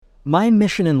my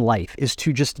mission in life is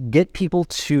to just get people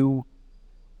to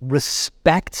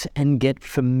respect and get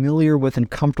familiar with and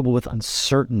comfortable with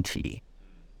uncertainty.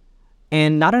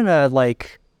 And not in a,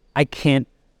 like, I can't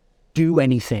do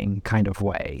anything kind of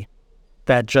way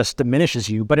that just diminishes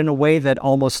you, but in a way that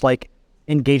almost like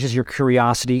engages your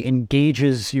curiosity,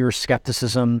 engages your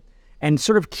skepticism, and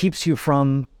sort of keeps you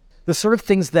from the sort of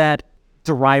things that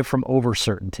derive from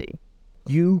over-certainty.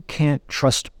 You can't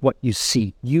trust what you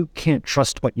see. You can't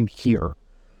trust what you hear.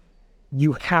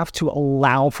 You have to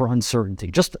allow for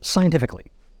uncertainty, just scientifically.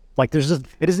 Like, it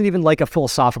isn't even like a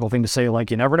philosophical thing to say,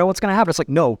 like, you never know what's going to happen. It's like,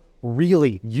 no,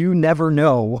 really, you never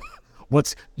know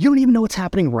you don't even know what's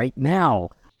happening right now.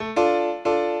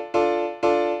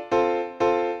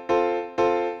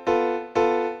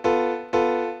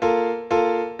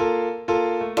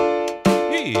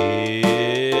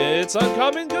 It's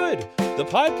Uncommon Good, the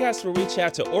podcast where we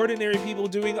chat to ordinary people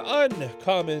doing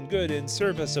uncommon good in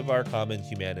service of our common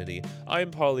humanity. I'm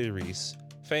Paulie Reese.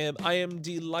 Fam, I am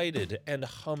delighted and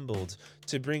humbled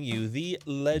to bring you the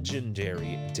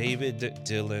legendary David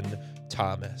Dylan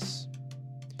Thomas.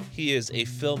 He is a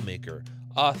filmmaker,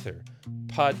 author,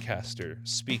 podcaster,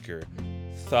 speaker,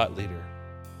 thought leader,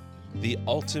 the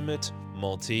ultimate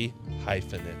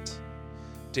multi-hyphenate.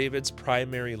 David's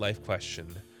primary life question: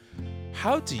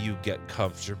 how do you get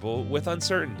comfortable with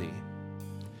uncertainty?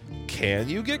 Can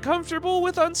you get comfortable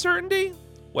with uncertainty?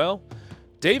 Well,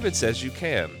 David says you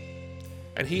can.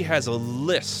 And he has a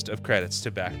list of credits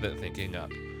to back that thinking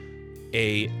up.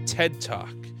 A TED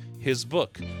Talk, his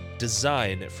book,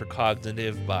 Design for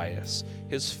Cognitive Bias,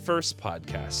 his first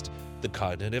podcast, the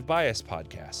Cognitive Bias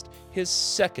Podcast, his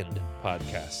second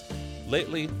podcast,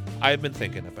 Lately I've Been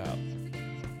Thinking About.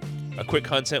 A quick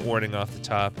content warning off the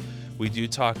top. We do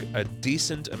talk a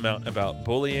decent amount about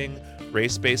bullying,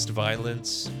 race-based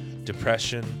violence,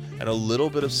 depression, and a little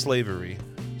bit of slavery.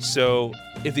 So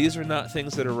if these are not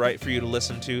things that are right for you to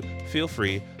listen to, feel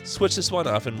free, switch this one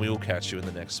off and we will catch you in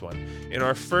the next one. In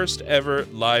our first ever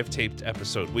live taped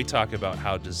episode, we talk about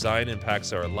how design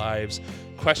impacts our lives,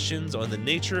 questions on the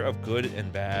nature of good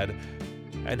and bad,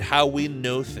 and how we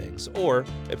know things, or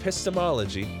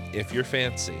epistemology if you're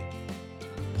fancy.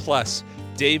 Plus,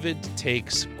 David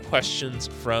takes questions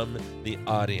from the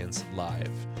audience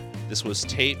live. This was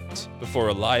taped before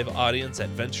a live audience at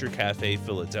Venture Cafe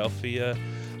Philadelphia.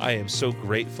 I am so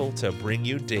grateful to bring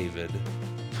you David.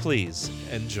 Please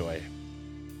enjoy.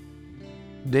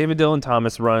 David Dylan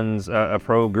Thomas runs a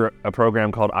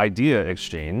program called Idea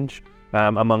Exchange,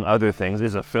 among other things.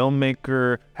 Is a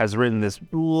filmmaker, has written this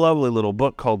lovely little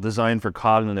book called Design for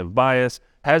Cognitive Bias,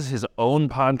 has his own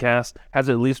podcast, has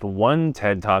at least one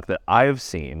TED Talk that I've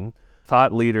seen,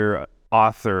 thought leader,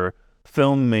 author,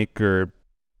 filmmaker,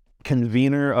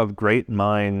 convener of great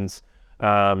minds,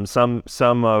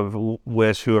 some of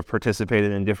which who have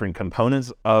participated in different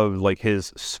components of like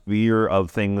his sphere of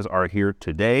things are here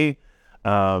today.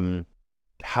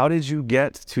 How did you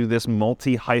get to this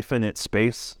multi-hyphenate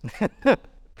space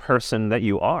person that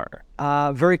you are?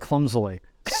 Very clumsily.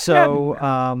 So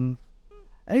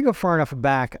I didn't go far enough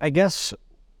back. I guess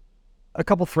a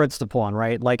couple threads to pull on,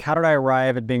 right? Like, how did I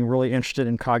arrive at being really interested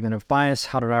in cognitive bias?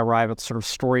 How did I arrive at sort of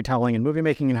storytelling and movie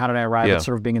making? And how did I arrive at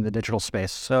sort of being in the digital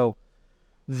space? So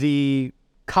the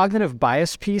cognitive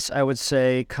bias piece, I would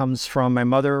say, comes from my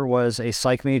mother was a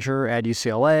psych major at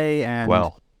UCLA.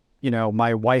 And, you know,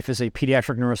 my wife is a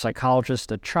pediatric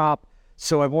neuropsychologist at CHOP.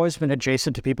 So I've always been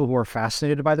adjacent to people who are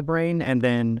fascinated by the brain. And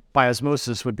then by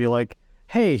osmosis would be like,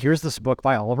 hey, here's this book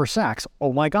by Oliver Sacks.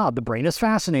 Oh my God, the brain is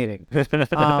fascinating.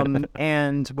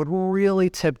 And what really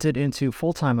tipped it into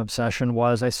full-time obsession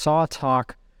was I saw a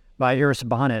talk by Iris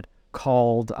Bohnet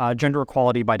called Gender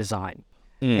Equality by Design.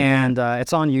 And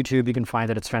it's on YouTube. You can find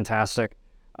it. It's fantastic.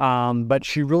 But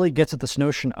she really gets at this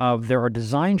notion of there are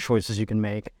design choices you can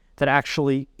make that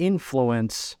actually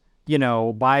influence, you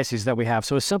know, biases that we have.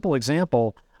 So a simple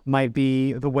example might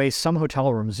be the way some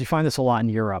hotel rooms, you find this a lot in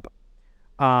Europe.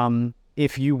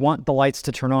 If you want the lights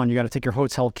to turn on, you got to take your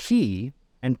hotel key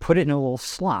and put it in a little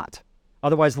slot.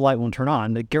 Otherwise, the light won't turn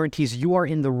on. That guarantees you are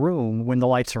in the room when the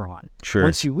lights are on. Sure.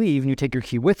 Once you leave and you take your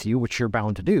key with you, which you're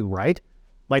bound to do, right?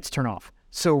 Lights turn off.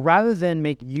 So rather than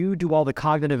make you do all the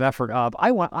cognitive effort of,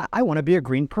 I want to be a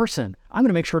green person, I'm going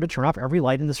to make sure to turn off every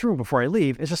light in this room before I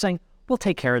leave, it's just saying, we'll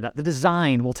take care of that. The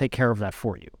design will take care of that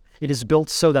for you. It is built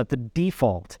so that the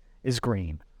default is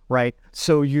green. Right?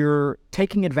 So you're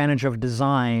taking advantage of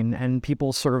design and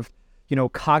people's sort of, you know,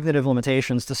 cognitive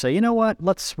limitations to say, you know what,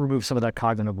 let's remove some of that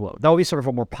cognitive load. That would be sort of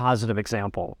a more positive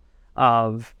example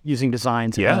of using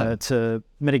design to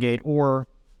mitigate or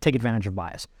take advantage of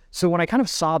bias. So when I kind of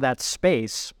saw that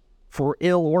space, for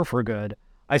ill or for good,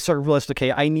 I started to realize,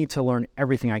 okay, I need to learn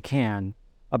everything I can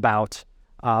about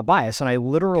bias. And I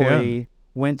literally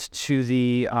went to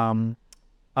the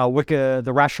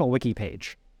Rational Wiki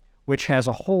page, which has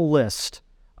a whole list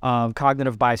of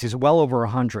cognitive biases, well over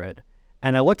 100.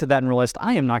 And I looked at that and realized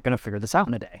I am not going to figure this out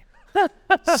in a day.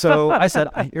 So I said,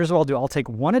 here's what I'll do. I'll take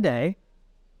one a day,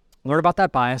 learn about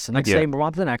that bias, the next day move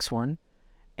on to the next one,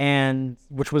 and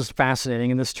which was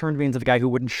fascinating. And this turned me into the guy who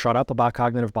wouldn't shut up about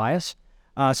cognitive bias.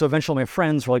 So eventually my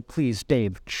friends were like, please,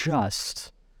 Dave,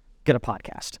 just get a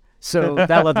podcast. So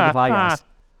that led to the podcast.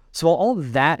 So while all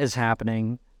of that is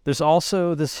happening, there's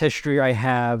also this history I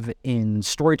have in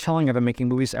storytelling. I've been making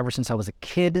movies ever since I was a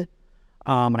kid,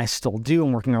 and I still do.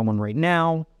 I'm working on one right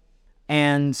now.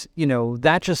 And, you know,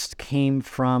 that just came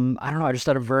from, I don't know, I just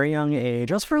at a very young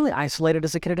age. I was fairly isolated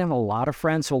as a kid. I didn't have a lot of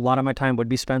friends, so a lot of my time would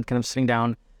be spent kind of sitting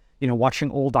down, you know,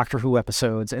 watching old Doctor Who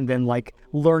episodes and then, like,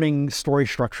 learning story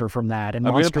structure from that. And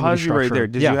I'm going to pause you right there.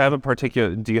 Do you have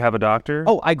a doctor?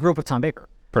 Oh, I grew up with Tom Baker.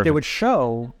 Perfect. They would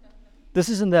show... This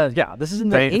is in the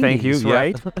 80s, thank you.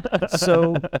 Right?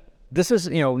 So this is,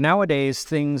 you know, nowadays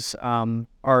things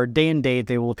are day and date.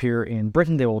 They will appear in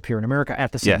Britain. They will appear in America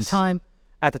at the same time.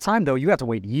 At the time, though, you have to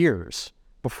wait years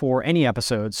before any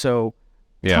episode. So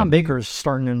Tom Baker's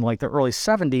starting in like the early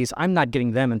 70s. I'm not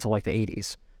getting them until like the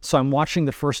 80s. So I'm watching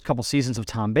the first couple seasons of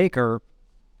Tom Baker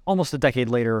almost a decade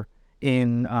later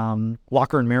in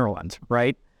Locker in Maryland,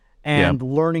 right? And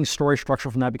learning story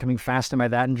structure from that, becoming fascinated by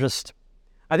that, and just...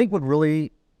 I think what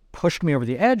really pushed me over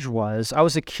the edge was I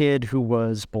was a kid who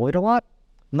was bullied a lot.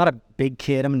 I'm not a big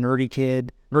kid. I'm a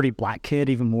nerdy black kid,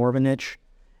 even more of a niche,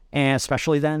 and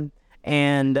especially then.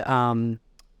 And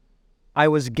I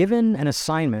was given an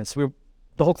assignment. So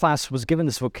the whole class was given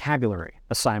this vocabulary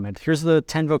assignment. Here's the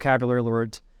 10 vocabulary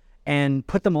words, and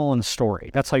put them all in a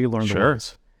story. That's how you learn the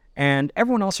words. And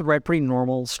everyone else would write pretty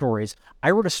normal stories.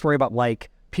 I wrote a story about, like,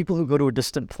 people who go to a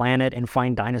distant planet and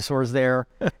find dinosaurs there,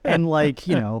 and, like,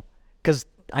 you know, because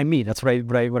that's what I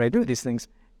do with these things.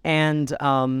 And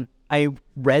I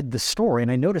read the story, and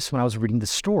I noticed when I was reading the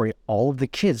story, all of the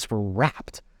kids were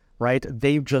rapt, right?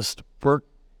 They just were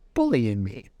bullying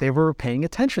me. They were paying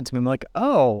attention to me. I'm like,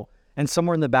 oh. And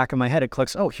somewhere in the back of my head, it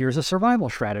clicks, oh, here's a survival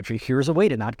strategy. Here's a way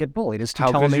to not get bullied, is to tell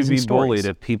amazing stories. How could you be bullied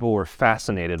if people were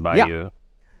fascinated by you?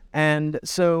 And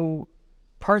so...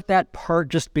 part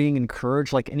just being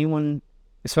encouraged, like anyone,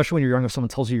 especially when you're young, if someone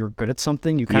tells you you're good at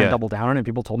something, you kind of double down on it, and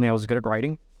people told me I was good at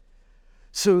writing.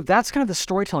 So that's kind of the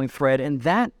storytelling thread, and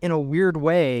that, in a weird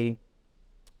way,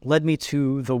 led me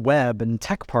to the web and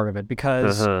tech part of it,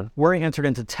 because where I entered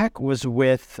into tech was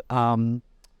with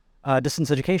distance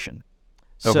education.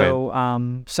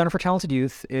 So Center for Talented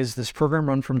Youth is this program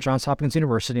run from Johns Hopkins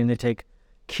University, and they take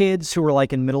kids who are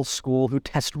like in middle school who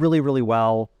test really, really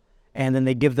well, and then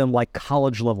they give them like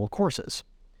college-level courses.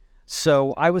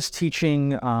 So I was teaching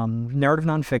narrative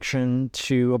nonfiction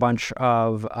to a bunch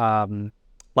of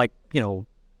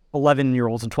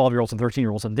 11-year-olds and 12-year-olds and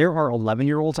 13-year-olds, and there are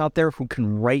 11-year-olds out there who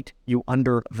can write you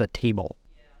under the table.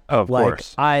 Oh, of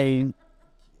course. I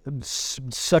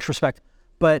such respect.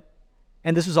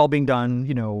 And this was all being done,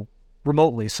 you know,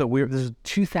 remotely. So this is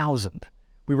 2000.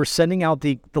 We were sending out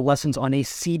the lessons on a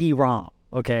CD-ROM.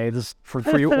 Okay, this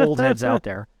for you old heads out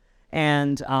there.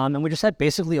 And we just had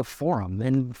basically a forum,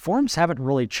 and forums haven't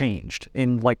really changed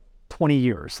in like 20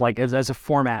 years, like as a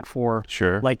format for,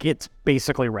 like, it's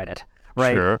basically Reddit,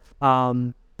 right?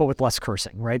 But with less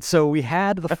cursing, right? So we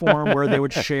had the forum where they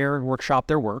would share and workshop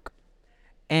their work,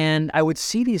 and I would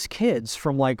see these kids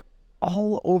from like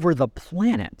all over the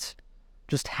planet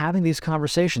just having these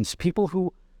conversations, people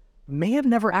who may have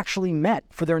never actually met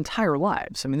for their entire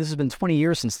lives. I mean, this has been 20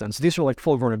 years since then, so these are like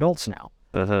full-grown adults now.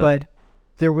 But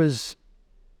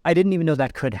I didn't even know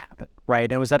that could happen, right?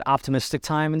 And it was that optimistic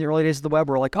time in the early days of the web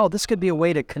where like, oh, this could be a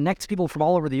way to connect people from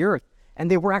all over the earth.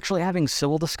 And they were actually having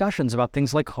civil discussions about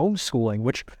things like homeschooling,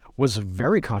 which was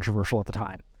very controversial at the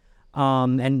time.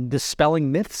 And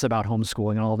dispelling myths about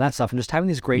homeschooling and all of that stuff, and just having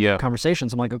these great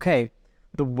conversations. I'm like, okay,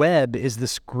 the web is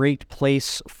this great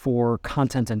place for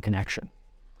content and connection,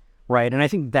 right? And I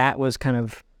think that was kind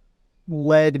of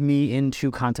led me into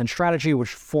content strategy,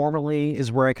 which formally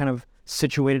is where I kind of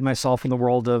situated myself in the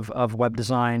world of web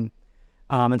design,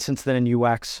 and since then in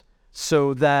UX.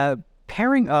 So the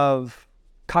pairing of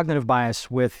cognitive bias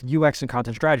with UX and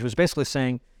content strategy was basically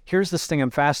saying, here's this thing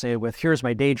I'm fascinated with, here's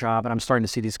my day job, and I'm starting to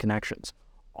see these connections.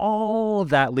 All of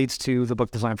that leads to the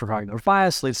book Design for Cognitive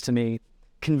Bias, leads to me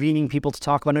convening people to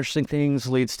talk about interesting things,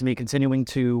 leads to me continuing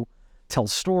to tell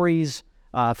stories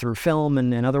through film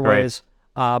and other ways.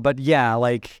 But yeah,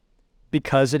 like,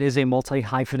 because it is a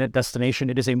multi-hyphenate destination,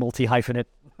 it is a multi-hyphenate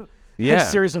Yeah.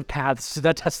 series of paths to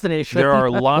that destination. There are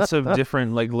lots of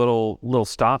different like little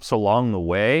stops along the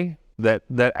way that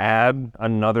add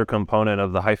another component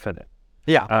of the hyphenate.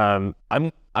 Yeah.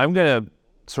 I'm gonna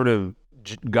sort of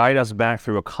guide us back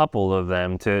through a couple of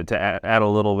them to add a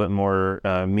little bit more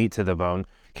meat to the bone.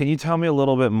 Can you tell me a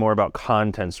little bit more about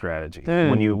content strategy?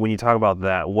 When you talk about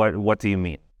that, what do you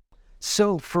mean?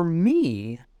 So for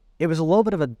me, it was a little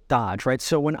bit of a dodge, right?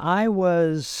 So when I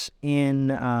was in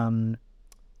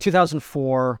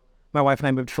 2004, my wife and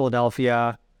I moved to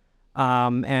Philadelphia,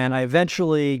 and I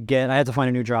eventually I had to find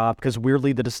a new job because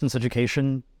weirdly the distance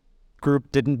education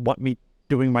group didn't want me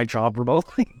doing my job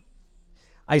remotely.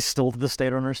 I still to this day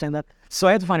don't understand that. So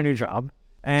I had to find a new job,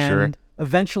 and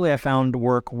eventually I found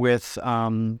work with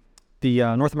the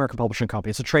North American Publishing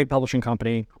Company. It's a trade publishing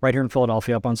company right here in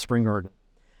Philadelphia up on Spring Garden.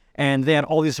 And they had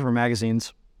all these different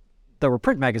magazines that were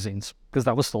print magazines because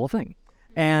that was still a thing.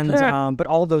 And but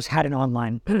all of those had an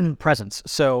online presence.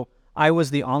 So I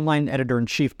was the online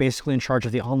editor-in-chief, basically in charge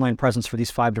of the online presence for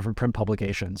these 5 different print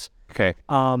publications. Okay.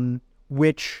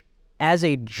 Which, as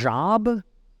a job,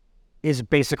 is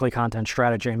basically content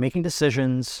strategy and making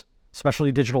decisions,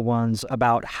 especially digital ones,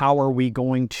 about how are we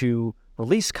going to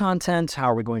release content, how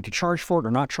are we going to charge for it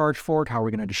or not charge for it, how are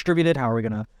we going to distribute it, how are we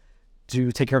going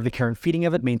to take care of the care and feeding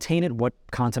of it, maintain it, what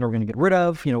content are we going to get rid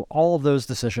of, all of those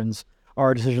decisions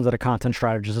are decisions that a content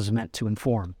strategist is meant to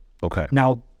inform. Okay.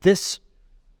 Now, the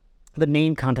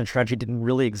name content strategy didn't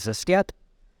really exist yet,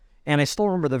 and I still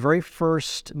remember the very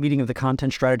first meeting of the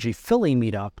Content Strategy Philly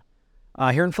meetup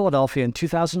here in Philadelphia in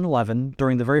 2011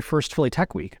 during the very first Philly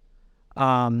Tech Week.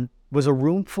 Was a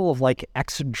room full of like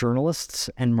ex-journalists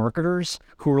and marketers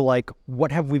who were like,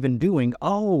 what have we been doing?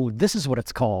 Oh, this is what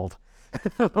it's called,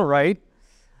 right?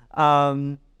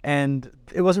 And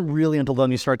it wasn't really until then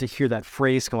you start to hear that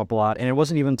phrase come up a lot. And it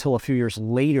wasn't even until a few years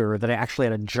later that I actually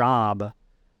had a job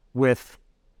with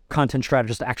content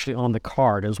strategist actually on the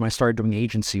card. It was when I started doing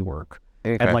agency work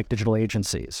at like digital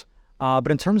agencies. But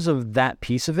in terms of that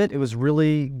piece of it, it was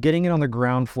really getting it on the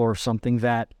ground floor of something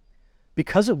that,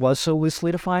 because it was so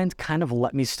loosely defined, kind of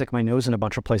let me stick my nose in a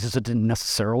bunch of places that didn't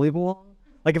necessarily belong.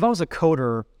 Like if I was a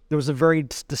coder, there was a very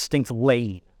distinct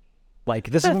lane.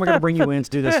 Like, this is when we're going to bring you in to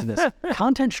do this and this.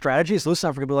 Content strategy is loose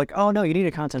enough for people to be like, oh, no, you need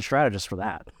a content strategist for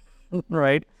that,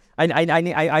 right?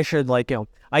 I should, like,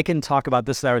 I can talk about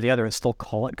this, that, or the other and still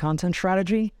call it content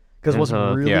strategy because it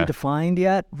wasn't really defined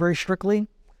yet very strictly.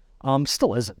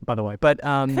 Still isn't, by the way. But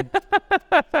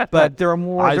but there are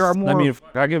more. I mean,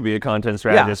 I could be a content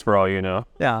strategist for all you know.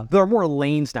 Yeah, there are more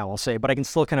lanes now, I'll say, but I can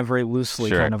still kind of very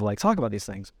loosely kind of like talk about these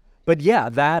things. But yeah,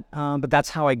 but that's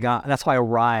how I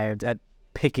arrived at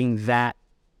picking that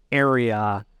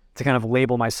area to kind of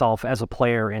label myself as a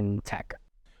player in tech.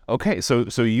 Okay, so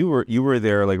you were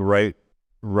there like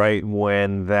right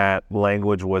when that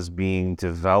language was being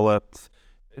developed.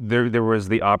 There was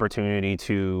the opportunity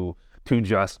to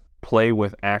just play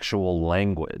with actual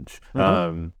language.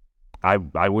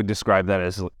 I would describe that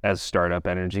as startup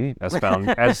energy,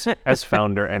 as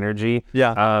founder energy.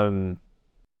 Yeah.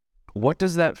 What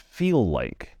does that feel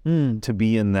like to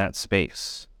be in that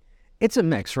space? It's a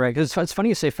mix, right? Because it's funny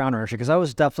you say founder energy, because I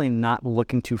was definitely not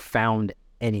looking to found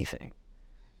anything.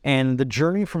 And the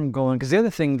journey from going, because the other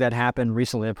thing that happened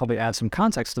recently, I'll probably add some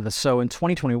context to this. So in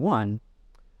 2021,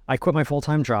 I quit my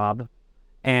full-time job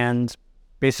and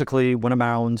basically went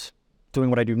around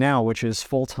doing what I do now, which is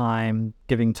full-time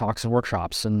giving talks and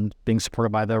workshops and being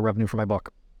supported by the revenue for my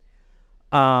book.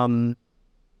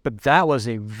 But that was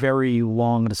a very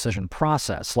long decision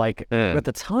process. Like at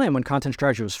the time when content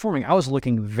strategy was forming, I was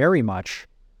looking very much,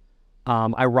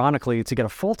 ironically, to get a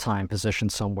full-time position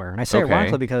somewhere. And I say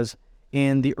ironically because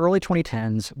in the early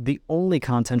 2010s, the only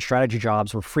content strategy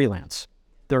jobs were freelance.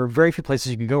 There are very few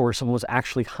places you could go where someone was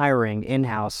actually hiring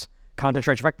in-house content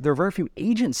strategy. In fact, there are very few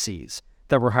agencies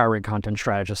that were hiring content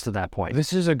strategists at that point.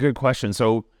 This is a good question.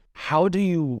 So how do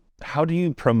you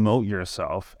promote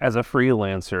yourself as a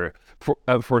freelancer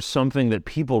for something that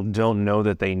people don't know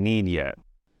that they need yet?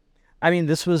 I mean,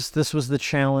 this was the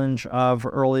challenge of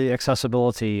early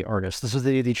accessibility artists. This was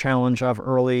the challenge of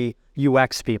early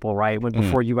UX people, right? When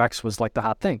before UX was like the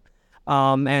hot thing.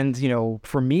 And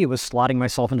for me, it was slotting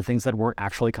myself into things that weren't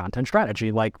actually content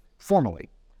strategy, like formally,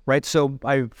 right? So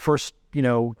I first,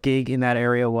 gig in that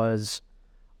area was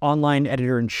online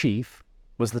editor-in-chief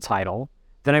was the title.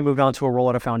 Then I moved on to a role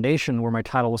at a foundation where my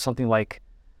title was something like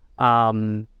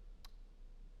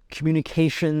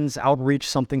communications, outreach,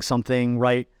 something,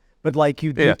 right? But like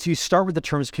you start with the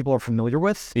terms people are familiar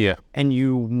with, and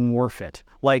you morph it.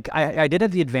 Like I did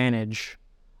have the advantage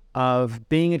of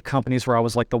being at companies where I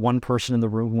was like the one person in the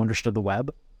room who understood the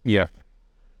web. Yeah.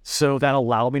 So that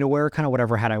allowed me to wear kind of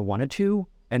whatever hat I wanted to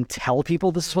and tell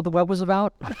people this is what the web was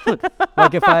about.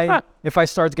 Like if I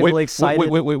start to get really excited.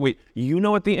 Wait. You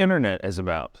know what the internet is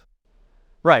about.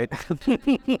 Right.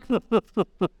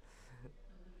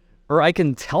 Or I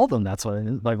can tell them that's what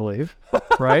I believe,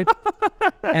 right?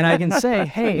 And I can say,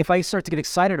 hey, if I start to get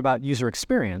excited about user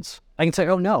experience, I can say,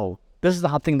 oh no, this is the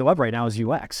hot thing in the web right now is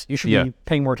UX. You should be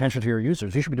paying more attention to your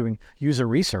users. You should be doing user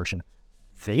research. And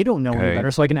they don't know any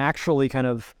better. So I can actually kind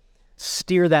of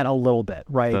steer that a little bit,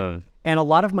 right? And a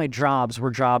lot of my jobs were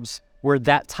jobs where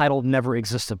that title never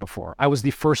existed before. I was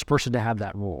the first person to have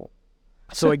that role.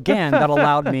 So again, that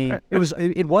allowed me,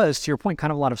 it was, to your point, kind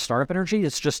of a lot of startup energy.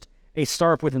 It's just a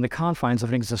startup within the confines of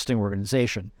an existing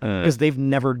organization because they've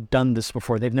never done this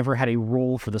before. They've never had a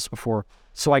role for this before.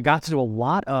 So I got to do a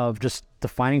lot of just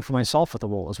defining for myself what the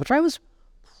role is, which I was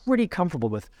pretty comfortable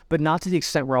with, but not to the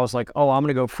extent where I was like, oh, I'm going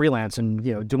to go freelance and,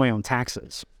 do my own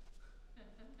taxes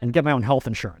and get my own health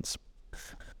insurance.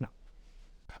 No.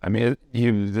 I mean,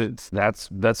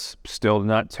 that's still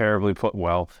not terribly put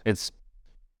well. It's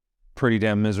pretty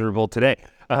damn miserable today.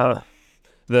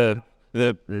 The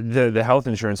health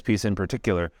insurance piece in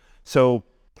particular. So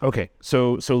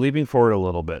leaping forward a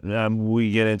little bit,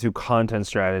 we get into content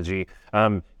strategy.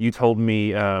 You told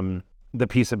me the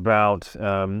piece about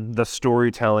the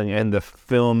storytelling and the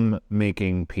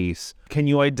filmmaking piece. Can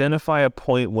you identify a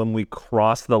point when we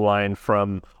cross the line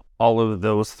from all of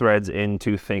those threads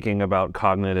into thinking about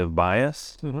cognitive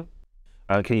bias?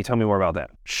 Mm-hmm. Can you tell me more about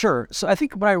that? Sure. So I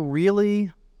think when I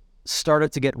really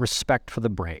started to get respect for the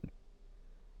brain,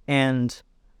 and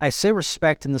I say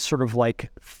respect in the sort of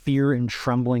like fear and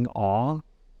trembling awe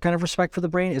kind of respect for the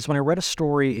brain, is when I read a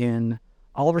story in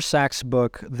Oliver Sacks'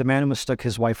 book, The Man Who Mistook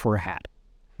His Wife for a Hat,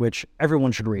 which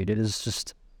everyone should read. It is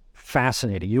just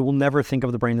fascinating. You will never think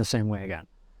of the brain the same way again.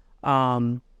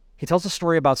 He tells a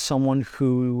story about someone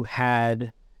who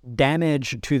had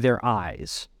damage to their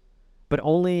eyes, but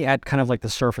only at kind of like the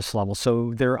surface level.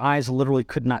 So their eyes literally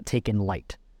could not take in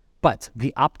light. But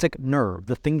the optic nerve,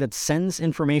 the thing that sends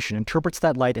information, interprets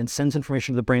that light and sends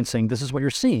information to the brain saying, this is what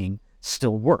you're seeing,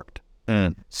 still worked.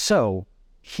 So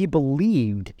he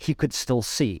believed he could still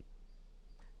see.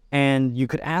 And you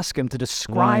could ask him to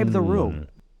describe the room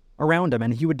around him,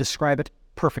 and he would describe it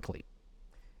perfectly.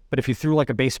 But if you threw like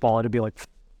a baseball, it'd be like...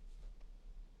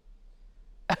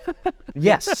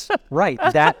 Yes, right.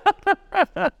 That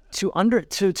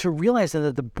to realize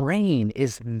that the brain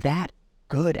is that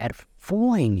good at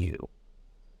fooling you,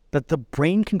 that the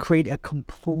brain can create a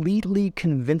completely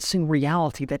convincing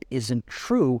reality that isn't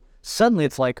true. Suddenly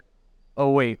it's like,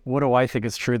 oh wait, what do I think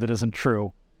is true that isn't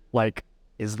true? Like,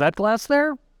 is that glass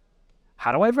there?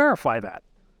 How do I verify that?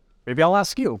 Maybe I'll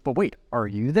ask you, but wait, are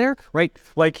you there? Right?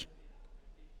 Like,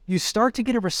 you start to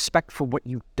get a respect for what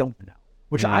you don't know,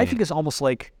 which I think is almost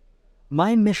like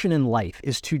my mission in life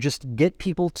is to just get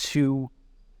people to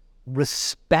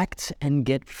respect and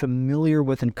get familiar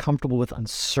with and comfortable with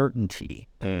uncertainty.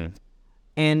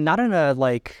 And not in a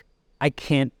like, I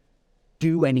can't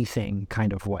do anything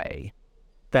kind of way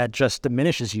that just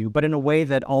diminishes you, but in a way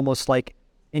that almost like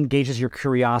engages your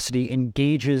curiosity,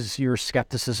 engages your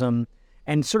skepticism,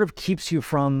 and sort of keeps you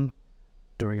from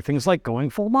doing things like going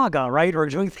full MAGA, right? Or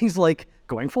doing things like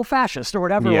going full fascist or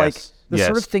whatever. Like the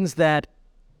sort of things that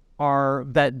are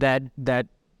that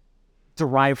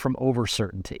derive from over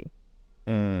certainty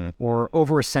or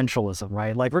over essentialism,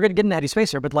 right? Like we're gonna get into heady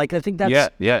space here, but like I think that's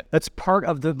that's part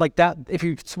of the like that. If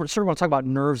you sort of want to talk about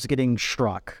nerves getting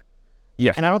struck,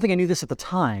 and I don't think I knew this at the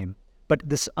time, but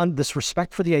this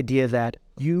respect for the idea that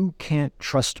you can't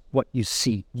trust what you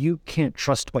see, you can't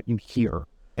trust what you hear.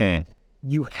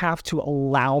 You have to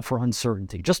allow for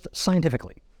uncertainty, just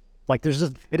scientifically. Like it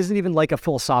isn't even like a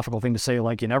philosophical thing to say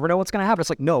like you never know what's going to happen. It's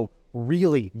like, no,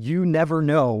 really, you never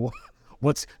know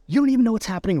you don't even know what's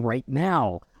happening right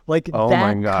now. Like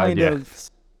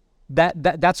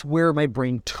that's where my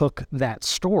brain took that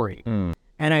story. And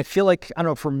I feel like, I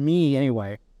don't know, for me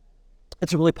anyway,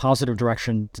 it's a really positive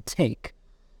direction to take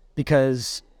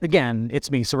because again,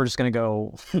 it's me. So we're just going to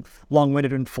go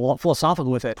long-winded and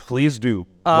philosophical with it. Please do.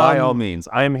 By all means.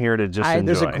 I am here to just enjoy.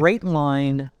 There's a great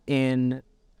line in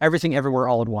Everything Everywhere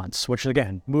All at Once, which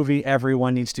again, movie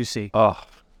everyone needs to see. Oh,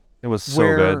 it was so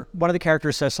where good. One of the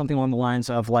characters says something along the lines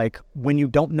of like, when you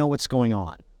don't know what's going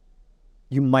on,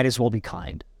 you might as well be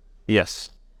kind.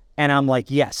 Yes. And I'm like,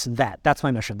 yes, that's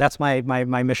my mission. That's my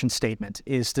mission statement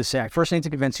is to say, I first need to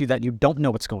convince you that you don't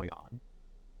know what's going on.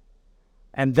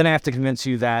 And then I have to convince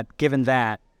you that, given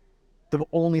that, the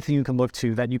only thing you can look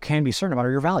to that you can be certain about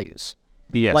are your values.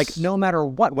 Yes. Like, no matter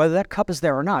what, whether that cup is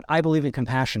there or not, I believe in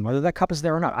compassion. Whether that cup is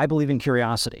there or not, I believe in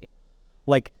curiosity.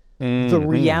 Like, the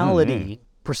reality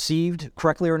perceived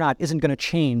correctly or not, isn't going to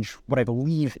change what I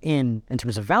believe in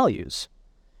terms of values.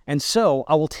 And so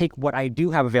I will take what I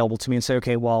do have available to me and say,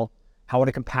 okay, well, how would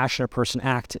a compassionate person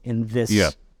act in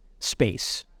this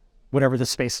space, whatever the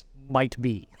space might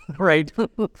be, right?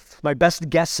 My best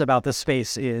guess about this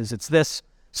space is it's this.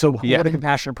 So what would a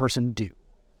compassionate person do?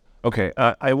 Okay,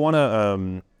 I want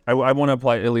to I want to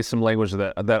apply at least some language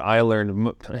that I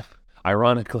learned,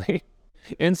 ironically,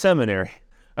 in seminary.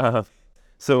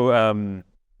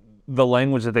 The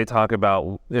language that they talk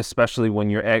about, especially when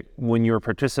you're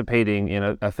participating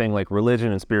in a thing like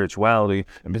religion and spirituality,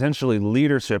 and potentially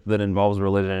leadership that involves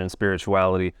religion and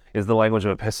spirituality, is the language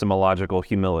of epistemological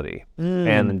humility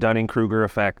and the Dunning-Kruger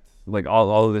effect. Like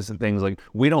all of these things, like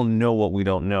we don't know what we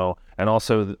don't know, and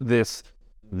also this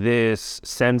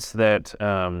sense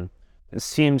that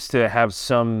seems to have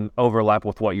some overlap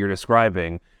with what you're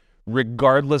describing,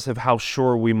 regardless of how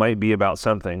sure we might be about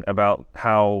something, about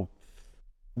how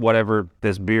whatever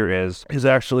this beer is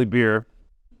actually beer.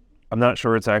 I'm not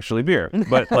sure it's actually beer,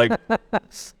 but like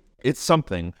it's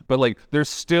something. But like there's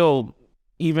still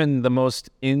even the most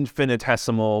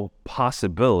infinitesimal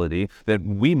possibility that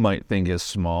we might think is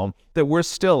small, that we're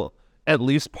still at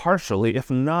least partially,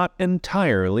 if not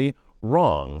entirely,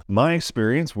 wrong. My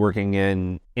experience working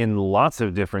in lots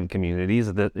of different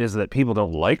communities is that people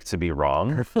don't like to be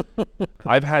wrong.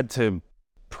 I've had to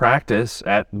practice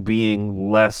at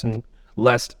being less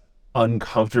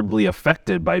uncomfortably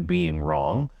affected by being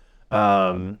wrong.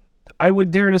 I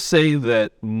would dare to say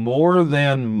that more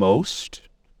than most,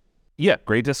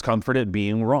 great discomfort at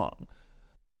being wrong.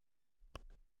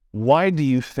 Why do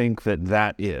you think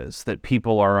that is, that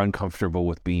people are uncomfortable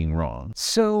with being wrong?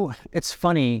 So it's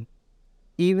funny,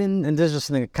 and this is just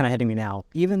something kind of hitting me now,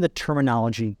 even the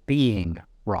terminology being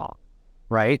wrong,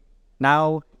 right?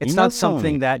 Now, it's not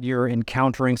something that you're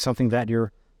encountering, something that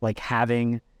you're like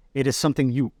having. It is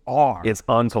something you are. It's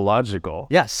ontological.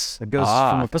 Yes, it goes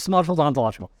from epistemological to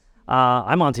ontological.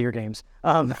 I'm onto your games.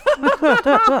 I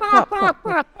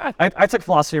took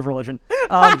philosophy of religion.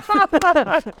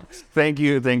 Thank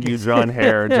you, John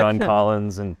Hare, John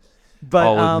Collins, and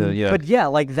but yeah,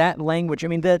 like that language. I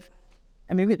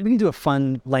mean, we can do a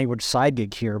fun language side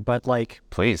gig here, but like,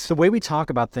 please, the way we talk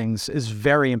about things is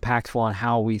very impactful on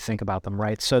how we think about them,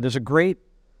 right? So there's a great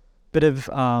bit of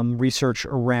research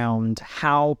around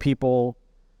how people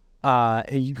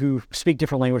who speak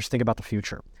different languages think about the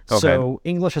future. Okay. So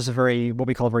English is what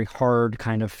we call a very hard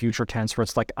kind of future tense, where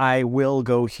it's like, I will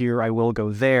go here, I will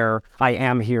go there, I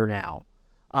am here now.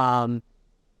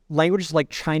 Languages like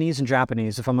Chinese and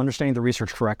Japanese, if I'm understanding the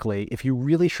research correctly, if you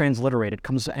really transliterate it,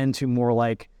 comes into more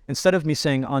like, instead of me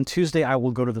saying, on Tuesday I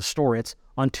will go to the store, it's,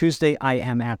 on Tuesday I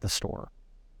am at the store.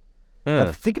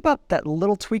 Now, think about that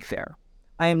little tweak there.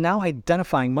 I am now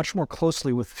identifying much more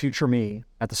closely with future me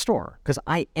at the store because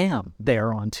I am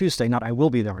there on Tuesday, not I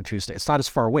will be there on Tuesday. It's not as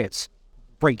far away. It's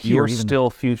right here. You're still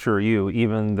future you,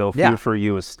 even though future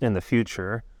you is in the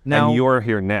future, now, and you're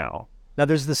here now. Now,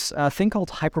 there's this thing called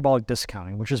hyperbolic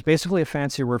discounting, which is basically a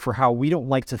fancy word for how we don't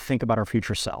like to think about our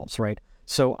future selves, right?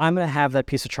 So I'm going to have that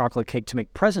piece of chocolate cake to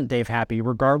make present Dave happy,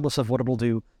 regardless of what it'll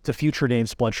do to future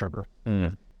Dave's blood sugar.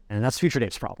 And that's future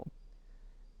Dave's problem.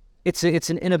 It's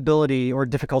an inability or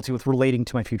difficulty with relating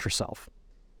to my future self.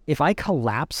 If I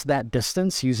collapse that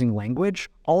distance using language,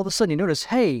 all of a sudden you notice,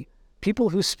 hey, people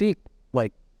who speak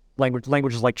like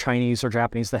languages like Chinese or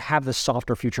Japanese that have this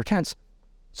softer future tense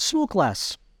smoke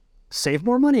less, save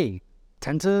more money,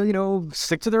 tend to,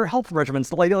 stick to their health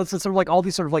regimens. Like, it's sort of like all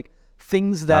these sort of like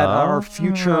things that are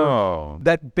future,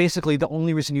 that basically the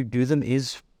only reason you do them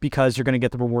is because you're going to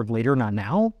get the reward later, not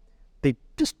now. They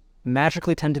just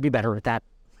magically tend to be better at that.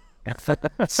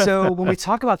 So when we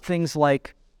talk about things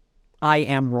like, I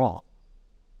am wrong,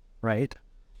 right?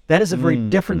 That is a very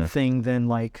different thing than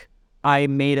like, I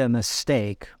made a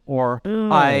mistake, or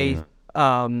I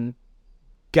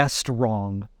guessed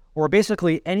wrong, or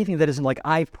basically anything that isn't like,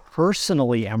 I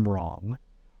personally am wrong,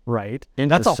 right? And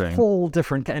that's a whole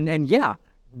different, and yeah,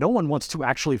 no one wants to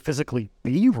actually physically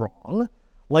be wrong.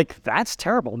 Like, that's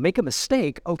terrible. Make a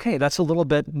mistake, okay, that's a little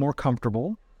bit more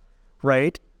comfortable,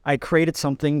 right? I created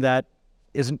something that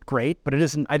isn't great, but it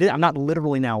isn't, I'm not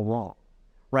literally now wrong,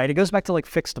 right? It goes back to like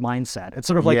fixed mindset. It's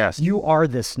sort of like, you are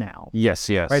this now. Yes.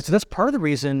 Right, so that's part of the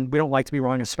reason we don't like to be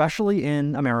wrong, especially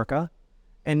in America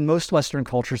and most Western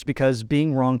cultures, because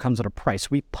being wrong comes at a price.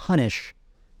 We punish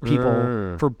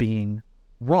people for being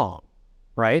wrong,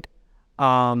 right?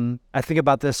 I think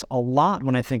about this a lot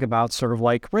when I think about sort of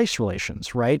like race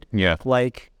relations, right? Yeah.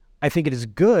 Like, I think it is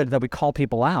good that we call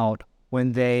people out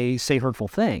when they say hurtful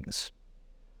things,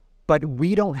 but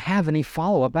we don't have any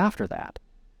follow-up after that.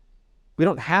 We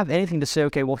don't have anything to say,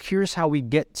 okay, well, here's how we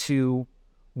get to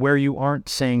where you aren't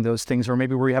saying those things, or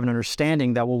maybe where you have an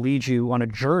understanding that will lead you on a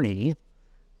journey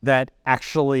that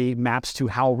actually maps to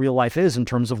how real life is in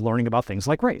terms of learning about things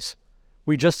like race.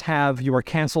 We just have you are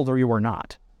canceled or you are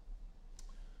not.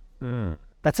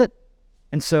 That's it.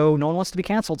 And so no one wants to be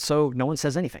canceled, so no one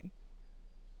says anything.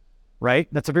 Right?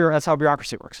 That's how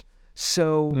bureaucracy works.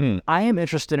 So I am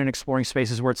interested in exploring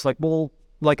spaces where it's like, well,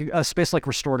 like a space like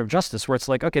restorative justice, where it's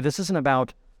like, okay, this isn't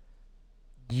about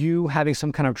you having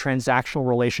some kind of transactional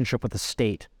relationship with the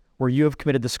state where you have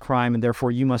committed this crime and therefore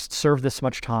you must serve this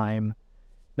much time.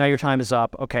 Now your time is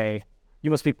up. Okay, you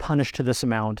must be punished to this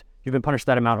amount. You've been punished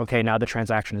that amount. Okay, now the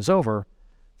transaction is over.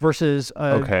 Versus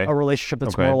a relationship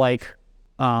that's more like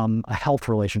a health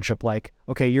relationship. Like,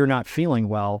 okay, you're not feeling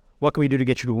well. What can we do to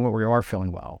get you to where you are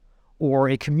feeling well? Or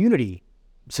a community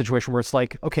situation where it's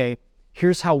like, okay,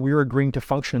 here's how we're agreeing to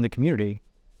function in the community.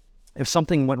 If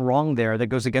something went wrong there that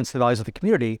goes against the values of the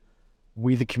community,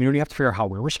 we, the community, have to figure out how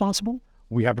we're responsible.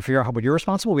 We have to figure out how you're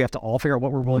responsible. We have to all figure out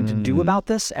what we're willing to do about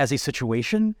this as a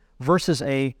situation versus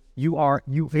you are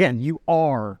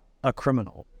a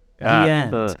criminal. The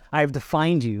end. I've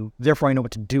defined you, therefore I know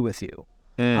what to do with you.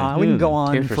 We can go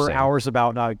on for hours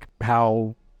about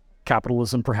how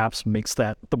capitalism perhaps makes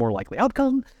that the more likely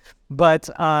outcome. But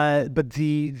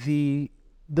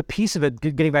the piece of it,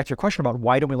 getting back to your question about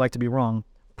why don't we like to be wrong,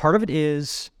 part of it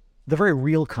is the very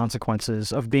real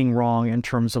consequences of being wrong in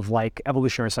terms of like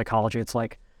evolutionary psychology. It's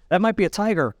like, that might be a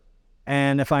tiger.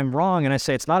 And if I'm wrong and I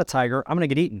say it's not a tiger, I'm going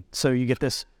to get eaten. So you get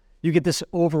this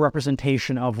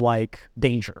overrepresentation of like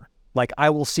danger. Like I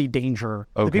will see danger.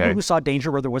 Okay. The people who saw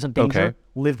danger where there wasn't danger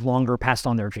lived longer, passed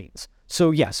on their genes.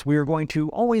 So yes, we are going to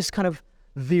always kind of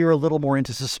veer a little more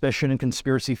into suspicion and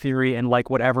conspiracy theory and like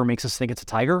whatever makes us think it's a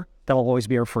tiger. That'll always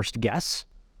be our first guess.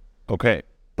 Okay.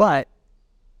 But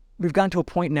we've gotten to a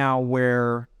point now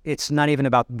where it's not even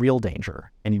about real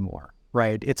danger anymore,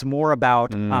 right? It's more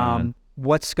about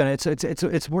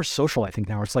it's more social, I think,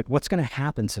 now. It's like, what's going to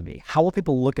happen to me? How will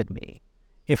people look at me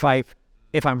if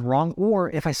I'm wrong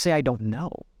or if I say I don't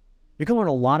know? You can learn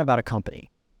a lot about a company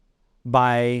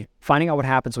by finding out what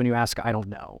happens when you ask I don't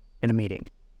know in a meeting.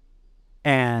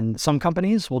 And some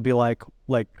companies will be like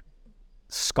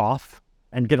scoff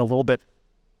and get a little bit,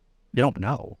 you don't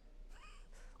know.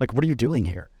 Like, what are you doing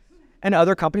here? And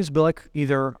other companies will be like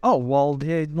either, oh, well,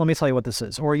 let me tell you what this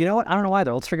is. Or, you know what? I don't know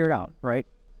either. Let's figure it out, right?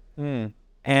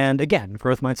 And again,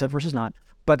 growth mindset versus not.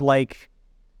 But like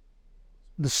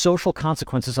the social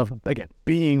consequences of, again,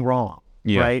 being wrong,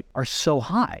 right, are so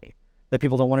high that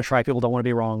people don't want to try. People don't want to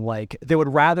be wrong. Like they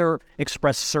would rather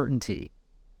express certainty,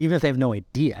 even if they have no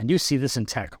idea. And you see this in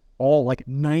tech. All like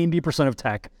 90% of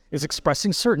tech is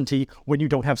expressing certainty when you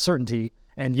don't have certainty.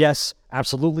 And yes,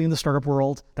 absolutely, in the startup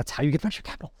world, that's how you get venture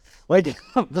capital. Like,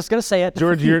 I'm just gonna say it,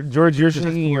 George. You're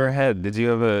shaking your head. Did you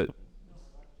have a?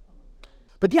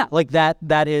 But yeah, like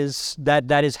that is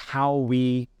how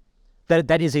we.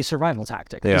 That is a survival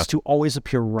tactic. Is to always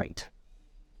appear right.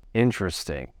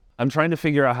 Interesting. I'm trying to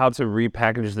figure out how to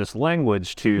repackage this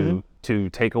language to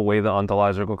take away the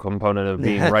ontological component of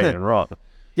being right and wrong.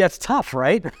 Yeah, it's tough,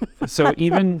 right? So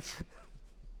even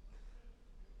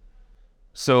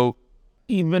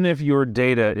if your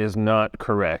data is not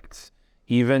correct,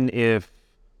 even if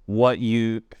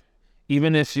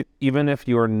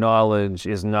your knowledge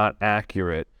is not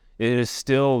accurate, it is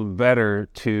still better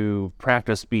to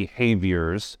practice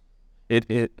behaviors.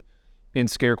 It in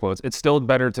scare quotes, it's still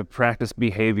better to practice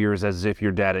behaviors as if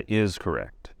your data is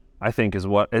correct. I think is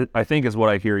what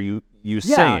I hear you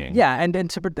saying. Yeah, and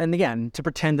again, to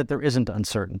pretend that there isn't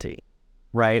uncertainty,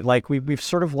 right? Like we've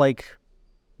sort of like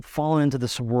fallen into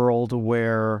this world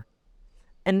where,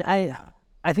 and I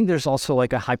think there's also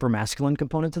like a hyper-masculine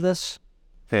component to this,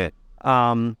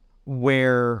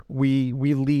 where we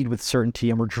lead with certainty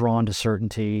and we're drawn to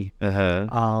certainty. There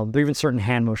are even certain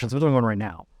hand motions. We're doing one right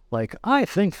now. Like, I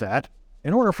think that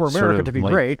in order for America to be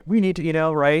great, we need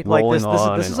to, right? Like this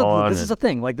is a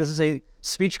thing. Like this is a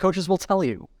speech coaches will tell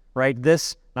you, right?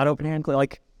 This, not open hand,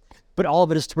 like, but all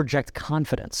of it is to project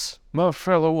confidence. My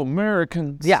fellow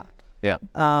Americans. Yeah. Yeah.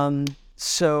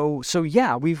 So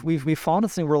yeah, we've fallen into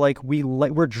this thing where like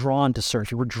we're drawn to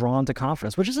certainty, we're drawn to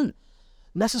confidence, which isn't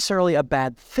necessarily a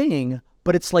bad thing,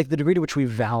 but it's like the degree to which we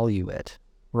value it,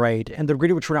 right? And the degree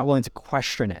to which we're not willing to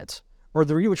question it, or the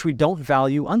degree to which we don't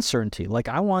value uncertainty. Like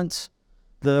I want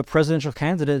the presidential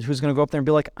candidate who's going to go up there and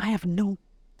be like, I have no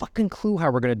fucking clue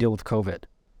how we're going to deal with COVID.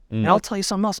 And I'll tell you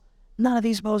something else. None of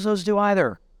these bozos do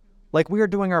either. Like we are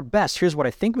doing our best. Here's what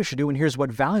I think we should do, and here's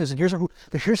what values, and here's who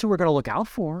we're going to look out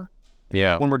for.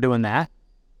 Yeah. When we're doing that,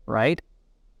 right?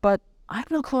 But I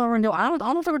have no clue what we're going to do. I don't know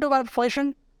what we're going to do about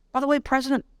inflation. by the way,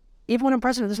 president, even when I'm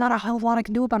president, there's not a hell of a lot I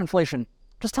can do about inflation.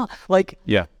 Just tell,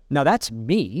 Yeah. now that's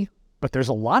me, but there's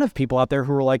a lot of people out there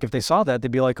who are like, if they saw that,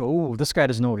 they'd be like, oh, this guy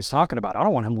doesn't know what he's talking about. I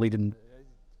don't want him leading.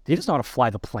 He doesn't know how to fly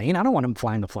the plane. I don't want him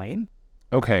flying the plane.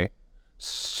 Okay.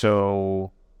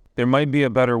 So there might be a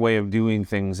better way of doing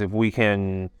things if we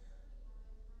can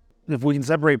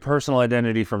separate personal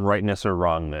identity from rightness or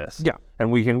wrongness. Yeah.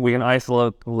 And we can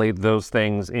isolate those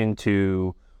things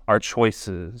into our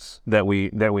choices that we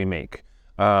make.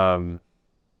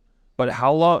 But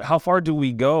how far do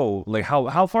we go? Like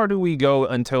how far do we go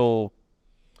until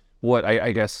what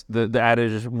I guess the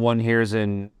adage one hears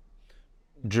in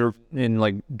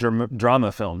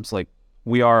drama films, like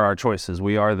we are our choices,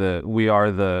 we are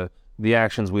the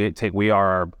actions we take, we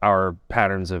are our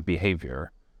patterns of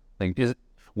behavior. Like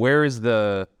where's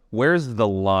the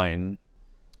line?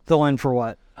 The line for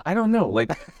what? I don't know.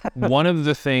 Like one of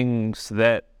the things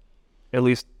that, at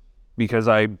least because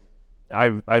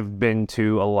I've been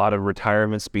to a lot of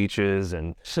retirement speeches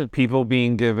and people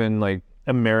being given like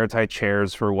emeriti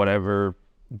chairs for whatever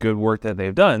good work that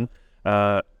they've done,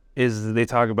 is they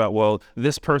talk about, well,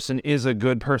 this person is a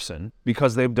good person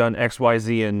because they've done X, Y,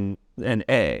 Z, and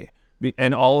A.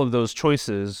 And all of those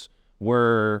choices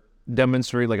were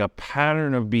demonstrate like a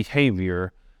pattern of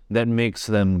behavior that makes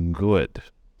them good.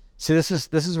 See, this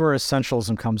is where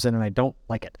essentialism comes in, and I don't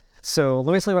like it. So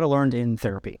let me tell you what I learned in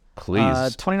therapy.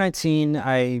 Please. 2019,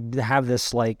 I have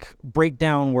this like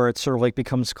breakdown where it sort of like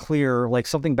becomes clear, like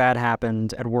something bad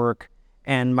happened at work,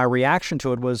 and my reaction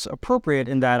to it was appropriate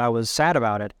in that I was sad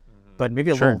about it, but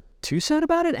maybe a little too sad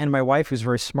about it. And my wife, who's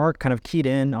very smart, kind of keyed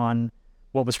in on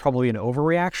what was probably an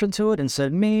overreaction to it and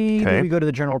said, maybe we go to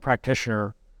the general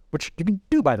practitioner, which you can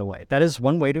do, by the way. That is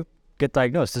one way to get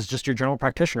diagnosed, is just your general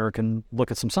practitioner can look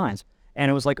at some signs.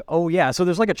 And it was like, oh yeah. So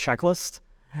there's like a checklist.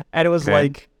 And it was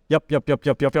like, yep.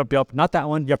 Not that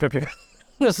one. Yep.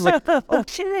 This is like,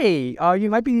 okay, you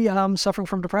might be suffering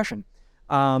from depression.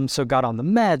 So got on the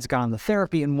meds, got on the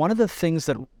therapy. And one of the things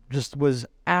that just was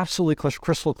absolutely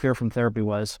crystal clear from therapy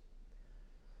was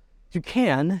you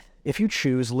can, if you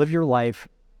choose, live your life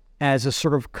as a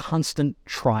sort of constant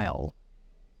trial.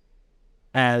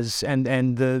 And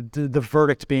the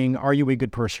verdict being, are you a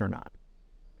good person or not?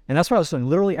 And that's what I was doing.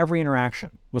 Literally every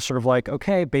interaction was sort of like,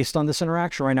 okay, based on this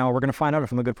interaction right now, we're going to find out if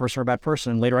I'm a good person or a bad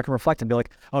person. And later I can reflect and be like,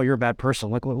 oh, you're a bad person.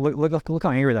 Look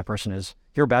how angry that person is.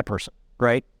 You're a bad person,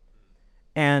 right?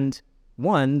 And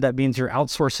one, that means you're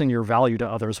outsourcing your value to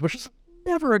others, which is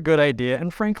never a good idea.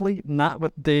 And frankly, not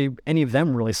what any of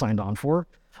them really signed on for.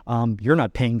 You're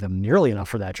not paying them nearly enough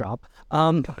for that job.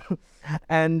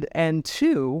 And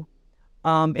two,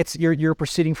 it's you're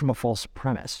proceeding from a false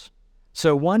premise.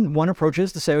 So one approach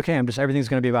is to say, okay, everything's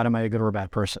going to be about, am I a good or a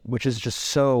bad person, which is just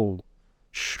so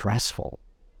stressful.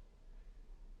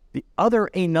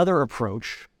 Another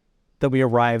approach that we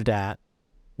arrived at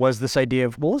was this idea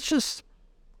of, well,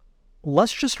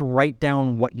 let's just write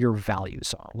down what your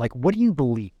values are. Like, what do you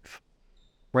believe,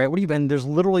 right? And there's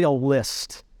literally a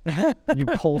list you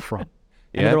pull from.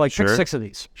 And they're like, pick 6 of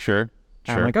these. Sure.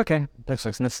 And I'm like, okay, pick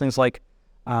 6. And it's things like,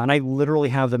 and I literally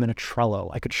have them in a Trello.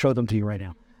 I could show them to you right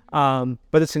now.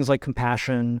 But it's things like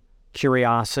compassion,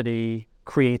 curiosity,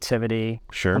 creativity.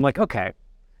 Sure. I'm like, okay,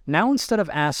 now instead of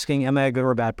asking, am I a good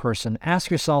or a bad person, ask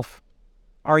yourself,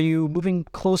 are you moving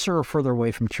closer or further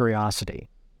away from curiosity?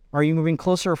 Are you moving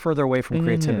closer or further away from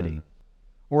creativity?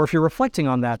 Or if you're reflecting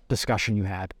on that discussion you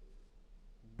had,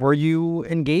 were you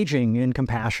engaging in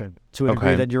compassion to a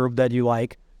degree that you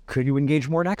like? Could you engage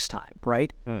more next time,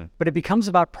 right? But it becomes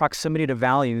about proximity to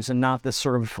values and not this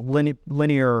sort of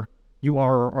linear, you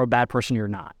are or a bad person, you're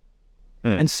not.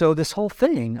 And so this whole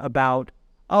thing about,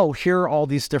 oh, here are all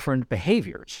these different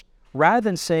behaviors, rather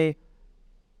than say,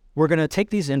 we're going to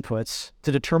take these inputs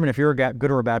to determine if you're a good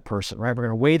or a bad person, right? We're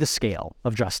going to weigh the scale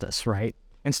of justice, right?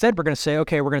 Instead, we're going to say,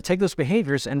 okay, we're going to take those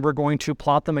behaviors and we're going to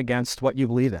plot them against what you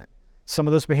believe in. Some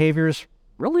of those behaviors,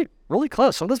 really, really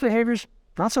close. Some of those behaviors,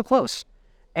 not so close.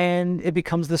 And it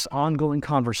becomes this ongoing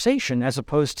conversation as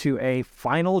opposed to a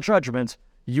final judgment,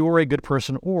 you're a good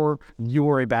person or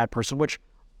you're a bad person, which,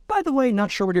 by the way,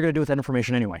 not sure what you're going to do with that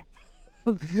information anyway.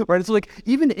 Right? It's like,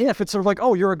 even if it's sort of like,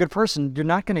 oh, you're a good person, you're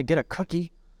not going to get a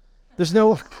cookie. There's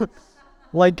no,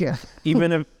 like...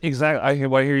 even if, exactly, I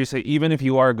hear you say, even if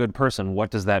you are a good person,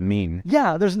 what does that mean?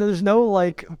 Yeah, there's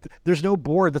no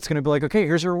board that's going to be like, okay,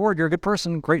 here's your reward, you're a good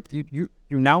person, great, you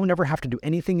now never have to do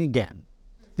anything again.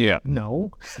 Yeah.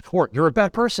 No. Or you're a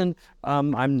bad person,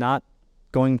 I'm not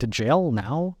going to jail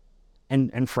now.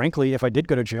 And frankly, if I did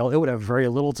go to jail, it would have very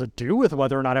little to do with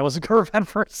whether or not I was a good or bad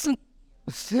person.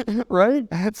 right?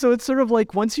 So it's sort of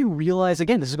like once you realize,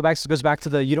 again, this goes back to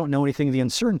the you don't know anything, the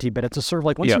uncertainty, but it's a sort of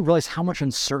like once Yeah. you realize how much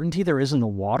uncertainty there is in the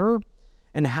water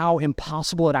and how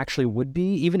impossible it actually would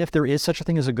be, even if there is such a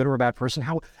thing as a good or a bad person,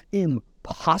 how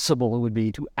impossible it would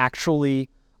be to actually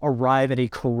arrive at a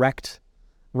correct,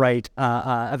 right,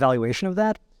 evaluation of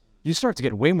that, you start to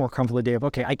get way more comfortable with the idea of,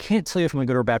 okay, I can't tell you if I'm a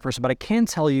good or a bad person, but I can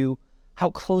tell you how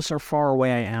close or far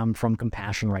away I am from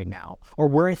compassion right now, or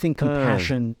where I think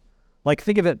compassion, like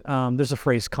think of it, there's a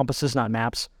phrase, compasses, not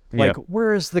maps. Like, Yeah.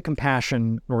 where is the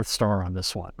compassion North Star on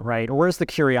this one, right? Or where's the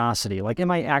curiosity? Like,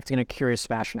 am I acting in a curious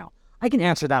fashion now? I can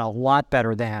answer that a lot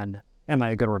better than, am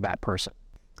I a good or a bad person?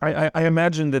 I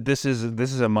imagine that this is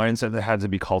a mindset that had to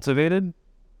be cultivated.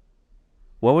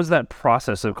 What was that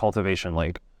process of cultivation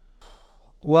like?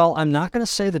 Well, I'm not going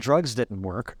to say the drugs didn't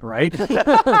work, right?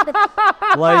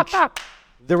 Like,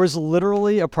 there was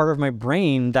literally a part of my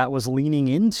brain that was leaning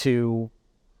into,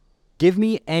 give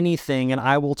me anything and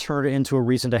I will turn it into a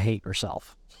reason to hate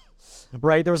yourself,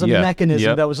 right? There was a Yeah. mechanism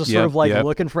Yep. that was just sort Yep. of like Yep.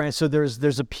 looking for, so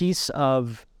there's a piece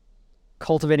of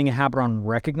cultivating a habit on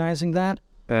recognizing that.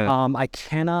 I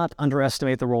cannot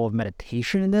underestimate the role of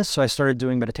meditation in this. So I started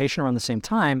doing meditation around the same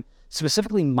time,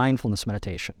 specifically mindfulness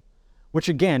meditation, which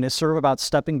again is sort of about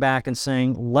stepping back and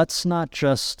saying, let's not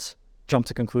just jump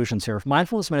to conclusions here.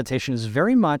 Mindfulness meditation is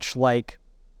very much like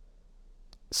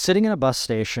sitting in a bus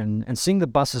station and seeing the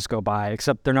buses go by,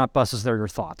 except they're not buses, they're your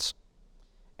thoughts.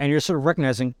 And you're sort of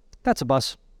recognizing, that's a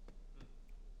bus.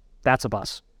 That's a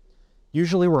bus.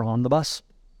 Usually we're on the bus.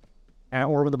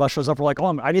 Or when the bus shows up, we're like,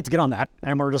 oh, I need to get on that.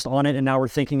 And we're just on it. And now we're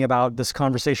thinking about this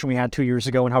conversation we had 2 years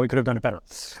ago and how we could have done it better.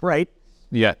 Right?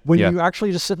 Yeah. When yeah. you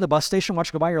actually just sit in the bus station, watch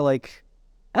it go by, you're like,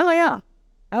 oh, yeah,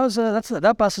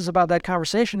 that bus is about that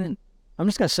conversation. And I'm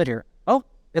just going to sit here. Oh,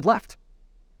 it left.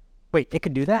 Wait, it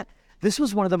could do that? This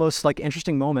was one of the most like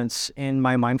interesting moments in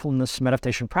my mindfulness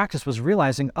meditation practice, was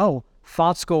realizing, oh,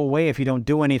 thoughts go away if you don't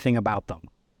do anything about them.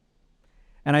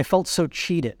 And I felt so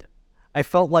cheated. I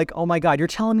felt like, oh my God, you're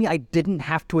telling me I didn't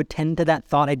have to attend to that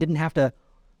thought. I didn't have to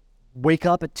wake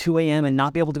up at 2 a.m. and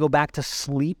not be able to go back to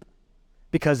sleep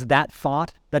because that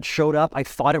thought that showed up, I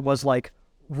thought it was like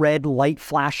red light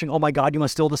flashing. Oh my God, you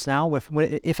must steal this now.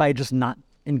 If I had just not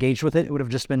engaged with it, it would have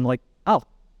just been like, oh,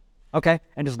 okay,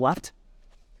 and just left.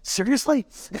 Seriously?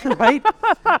 Right?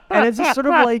 And it's just sort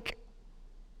of like,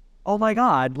 oh my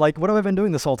God, like what have I been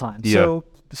doing this whole time? Yeah.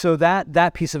 So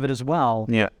that piece of it as well,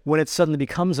 Yeah. when it suddenly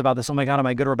becomes about this, oh my God, am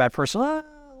I a good or a bad person?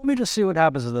 Let me just see what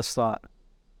happens to this thought.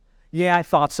 Yeah, I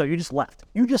thought so. You just left.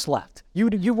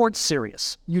 You weren't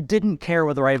serious. You didn't care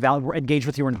whether I engage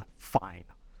with you or not. Fine.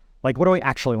 Like, what do I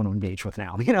actually want to engage with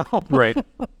now? You know? Right.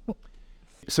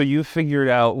 So you figured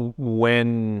out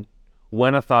when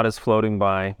a thought is floating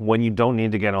by, when you don't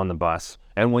need to get on the bus,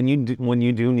 and when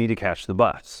you do need to catch the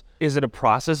bus. Is it a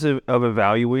process of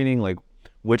evaluating like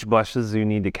which buses you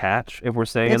need to catch, if we're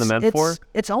staying in the metaphor?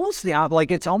 It's almost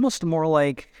it's almost more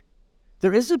like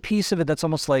there is a piece of it that's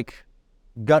almost like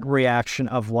gut reaction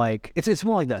of like, it's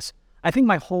more like this. I think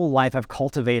my whole life I've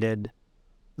cultivated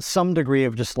some degree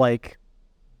of just like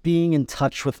being in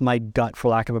touch with my gut, for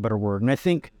lack of a better word. And I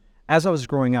think as I was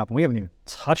growing up, and we haven't even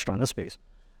touched on this piece,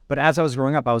 but as I was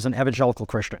growing up, I was an evangelical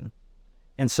Christian.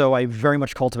 And so I very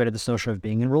much cultivated this notion of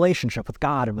being in relationship with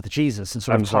God and with Jesus and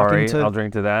sort of I'm sorry, talking to... I'll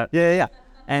drink to that. Yeah.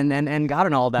 And God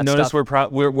and all that Notice stuff.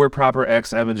 we're proper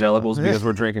ex-evangelicals because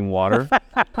we're drinking water.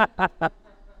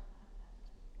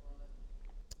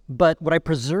 But what I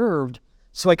preserved,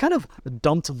 so I kind of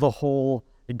dumped the whole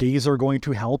gays are going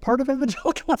to hell part of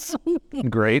evangelicalism.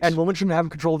 Great. And women shouldn't have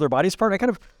control of their bodies part. I kind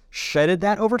of shedded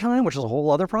that over time, which is a whole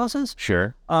other process.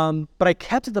 Sure. But I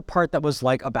kept the part that was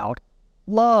like about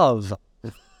love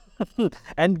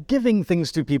and giving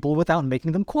things to people without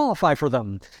making them qualify for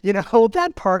them. You know,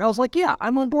 that part, I was like, yeah,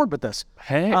 I'm on board with this.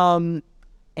 Hey. But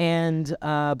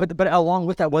along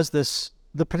with that was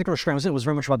the particular strand was in, it was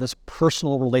very much about this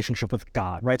personal relationship with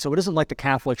God, right? So it isn't like the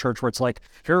Catholic Church where it's like,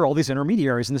 here are all these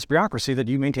intermediaries in this bureaucracy that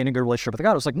you maintain a good relationship with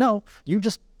God. It was like, no, you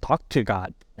just talk to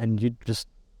God and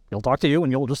he'll talk to you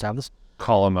and you'll just have this.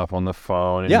 Call him up on the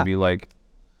phone and Yeah. be like,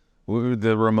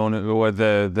 the Ramona, or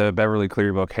the Beverly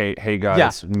Cleary book, hey guys, Yeah.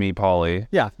 it's me, Polly.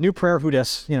 Yeah, new prayer, who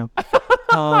dis, you know.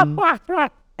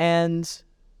 And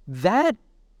that,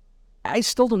 I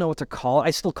still don't know what to call it.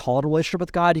 I still call it a relationship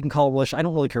with God. You can call it a relationship. I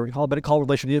don't really care what you call it, but I call it a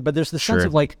relationship. But there's the sense Sure.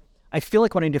 of like, I feel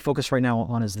like what I need to focus right now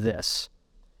on is this.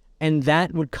 And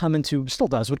that would come into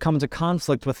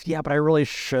conflict with, yeah, but I really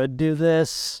should do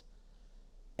this.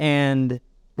 And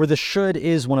where the should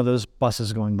is one of those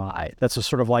buses going by. That's a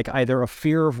sort of like either a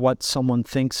fear of what someone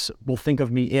will think of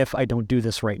me if I don't do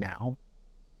this right now,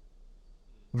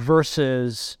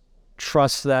 versus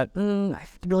trust that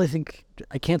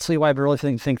I can't see why I really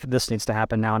think that this needs to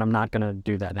happen now, and I'm not going to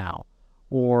do that now.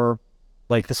 Or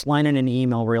like this line in an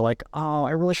email where you're like, oh,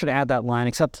 I really should add that line,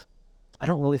 except I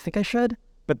don't really think I should.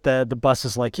 But the bus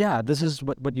is like, yeah, this is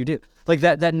what you do. Like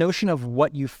that notion of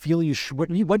what you feel you should,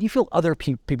 what you feel other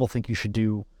people think you should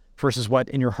do versus what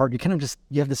in your heart, you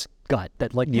have this gut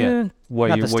that like,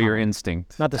 what your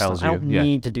instinct not this tells time. you. I don't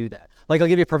need to do that. Like, I'll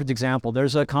give you a perfect example.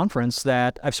 There's a conference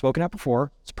that I've spoken at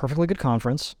before. It's a perfectly good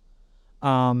conference.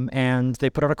 And they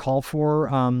put out a call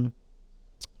for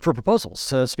proposals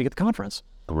to speak at the conference.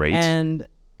 Great. And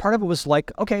part of it was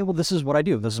like, okay, well, this is what I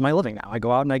do. This is my living now. I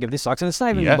go out and I give these talks. And it's not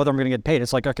even whether I'm going to get paid.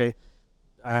 It's like, okay,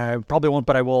 I probably won't,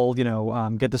 but I will,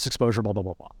 get this exposure, blah, blah,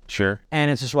 blah, blah. Sure.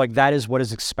 And it's just like, that is what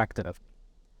is expected of me.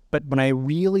 But when I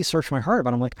really search my heart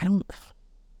about it, I'm like,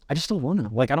 I just don't want to.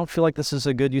 Like, I don't feel like this is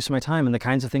a good use of my time. And the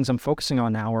kinds of things I'm focusing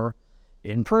on now are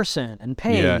in person and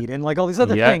paid and like all these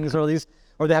other things, or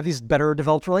they have these better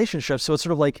developed relationships. So it's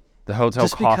sort of like the hotel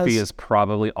coffee is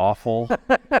probably awful.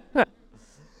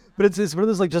 But it's one of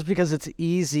those, like, just because it's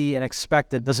easy and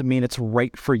expected doesn't mean it's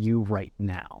right for you right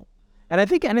now. And I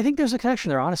think there's a connection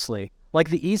there, honestly. Like,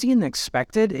 the easy and the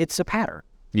expected, it's a pattern.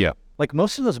 Yeah. Like,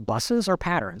 most of those buses are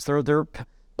patterns. They're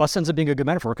bus ends up being a good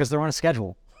metaphor because they're on a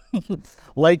schedule.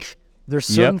 Like, there's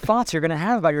certain thoughts you're going to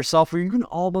have about yourself where you can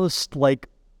almost, like,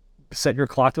 set your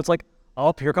clock to, it's like,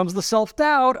 oh, here comes the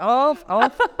self-doubt.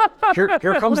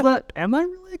 Here comes the, am I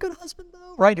really a good husband, though?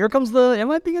 Right, here comes the, am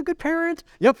I being a good parent?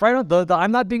 Yep, right on, the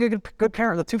I'm not being a good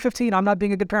parent. The 2:15, I'm not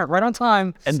being a good parent. Right on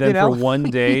time. And then for one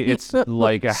day, it's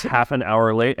like a half an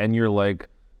hour late, and you're like,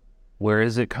 where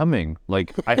is it coming?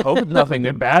 Like, I hope nothing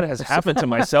bad has happened to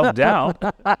my self-doubt.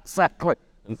 Exactly.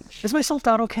 Is my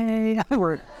self-doubt okay?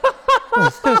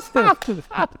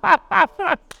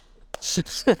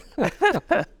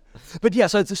 But yeah,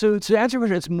 so to answer your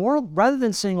question, it's more, rather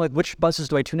than saying like which buses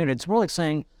do I tune in, it's more like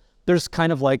saying there's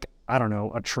kind of like, I don't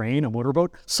know, a train, a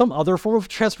motorboat, some other form of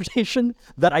transportation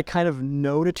that I kind of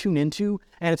know to tune into,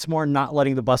 and it's more not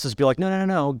letting the buses be like,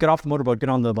 no, get off the motorboat, get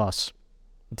on the bus,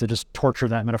 to just torture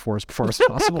that metaphor as far as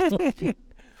possible.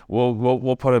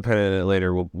 We'll put a pin in it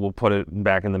later. We'll put it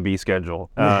back in the B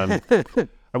schedule. I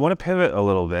want to pivot a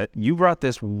little bit. You brought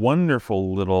this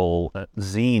wonderful little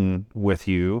zine with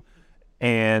you.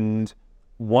 And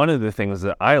one of the things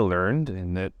that I learned,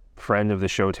 and that friend of the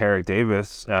show, Tarek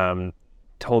Davis,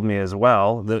 told me as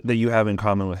well, that you have in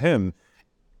common with him,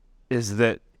 is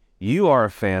that you are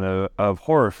a fan of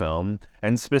horror film,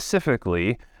 and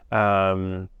specifically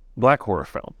black horror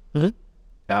film.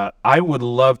 Mm-hmm. I would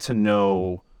love to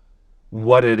know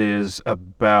what it is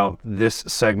about this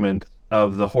segment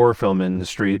of the horror film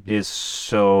industry is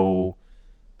so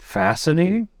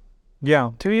fascinating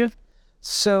to you.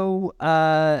 So,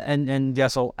 and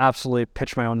yes, I'll absolutely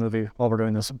pitch my own movie while we're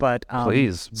doing this, but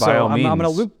please, by all means. I'm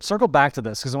going to circle back to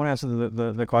this because I want to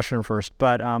answer the question first.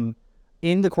 But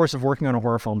in the course of working on a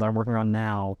horror film that I'm working on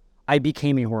now, I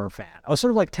became a horror fan. I was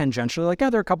sort of like tangentially like,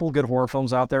 there are a couple of good horror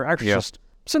films out there. Exorcist,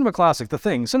 cinema classic, The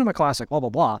Thing, cinema classic, blah, blah,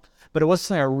 blah. But it wasn't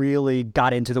something I really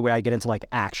got into the way I get into like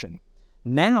action.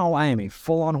 Now I am a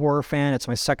full-on horror fan. It's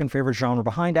my second favorite genre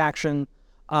behind action.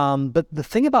 But the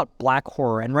thing about black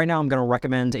horror, and right now I'm going to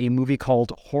recommend a movie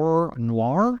called Horror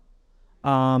Noir.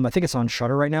 I think it's on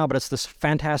Shudder right now, but it's this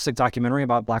fantastic documentary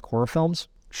about black horror films.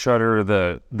 Shudder,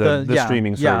 the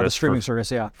streaming service. Yeah, the streaming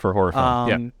service, for horror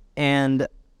film. And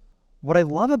what I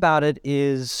love about it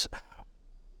is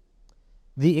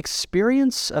the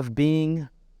experience of being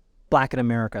black in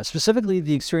America, specifically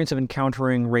the experience of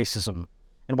encountering racism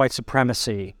and white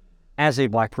supremacy as a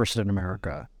black person in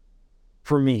America.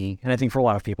 For me, and I think for a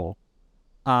lot of people,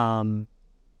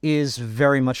 is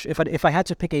very much, if I had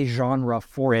to pick a genre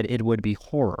for it, it would be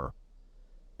horror.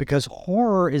 Because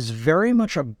horror is very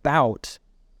much about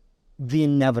the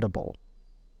inevitable.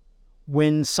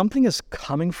 When something is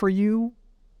coming for you,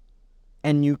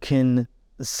 and you can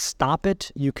stop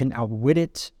it, you can outwit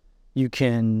it, you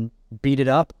can beat it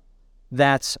up,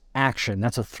 that's action,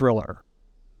 that's a thriller.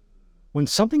 When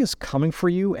something is coming for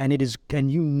you and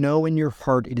you know in your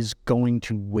heart it is going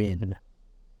to win,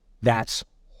 that's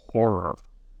horror,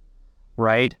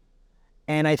 right?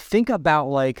 And I think about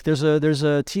like there's a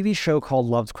TV show called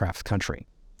Lovecraft Country.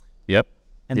 Yep.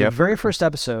 And the very first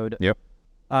episode,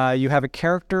 you have a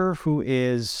character who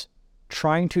is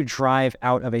trying to drive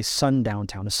out of a sundown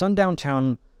town. A sundown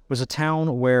town was a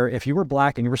town where if you were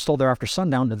black and you were still there after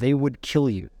sundown, they would kill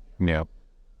you. Yeah.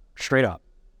 Straight up.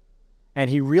 And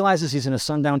he realizes he's in a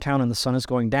sundown town and the sun is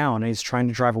going down and he's trying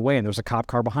to drive away and there's a cop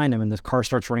car behind him and the car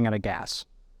starts running out of gas.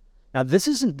 Now,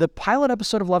 the pilot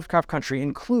episode of Lovecraft Country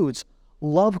includes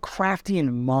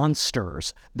Lovecraftian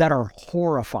monsters that are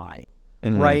horrifying.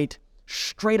 right?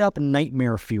 Straight up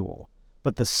nightmare fuel.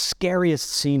 But the scariest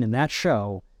scene in that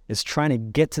show is trying to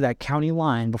get to that county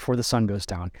line before the sun goes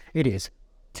down. It is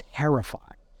terrifying.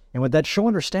 And what that show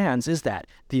understands is that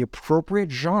the appropriate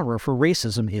genre for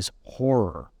racism is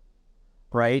horror,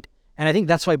 right? And I think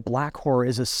that's why black horror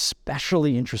is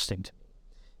especially interesting to me,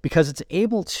 because it's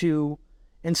able to,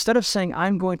 instead of saying,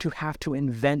 I'm going to have to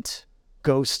invent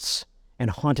ghosts and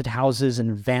haunted houses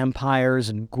and vampires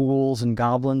and ghouls and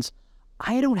goblins,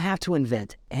 I don't have to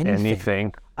invent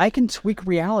anything. I can tweak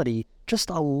reality just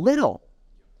a little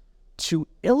to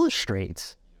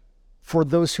illustrate for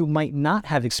those who might not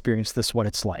have experienced this what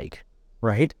it's like,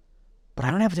 right? But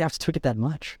I don't have to tweak it that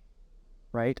much,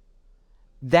 right?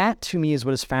 That to me is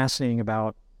what is fascinating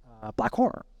about black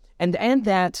horror, and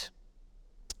that,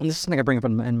 and this is something I bring up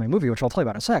in my movie, which I'll tell you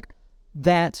about in a sec,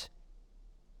 that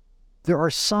there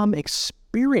are some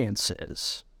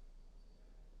experiences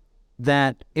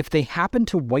that if they happen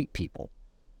to white people,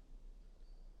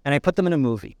 and I put them in a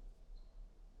movie,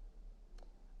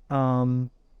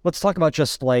 let's talk about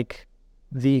just like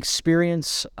the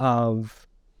experience of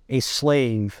a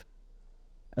slave,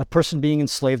 a person being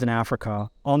enslaved in Africa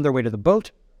on their way to the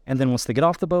boat, and then once they get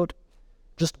off the boat,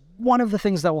 just one of the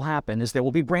things that will happen is they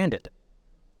will be branded,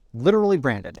 literally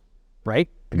branded, right?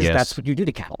 Because that's what you do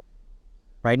to cattle,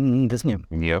 right? In this new.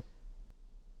 Yep.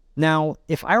 Now,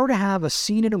 if I were to have a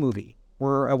scene in a movie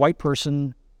where a white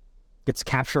person gets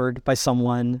captured by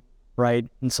someone, right,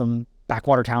 in some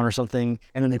backwater town or something,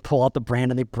 and then they pull out the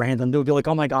brand and they brand them, they'll be like,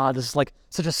 oh my God, this is like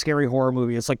such a scary horror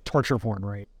movie. It's like torture porn,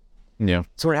 right? Yeah.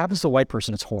 So what happens to a white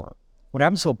person, it's horror. What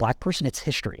happens to a black person, it's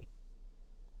history.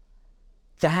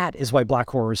 That is why black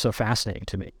horror is so fascinating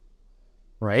to me,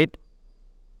 right?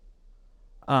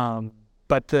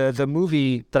 But the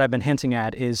movie that I've been hinting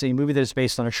at is a movie that is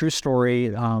based on a true story.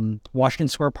 Washington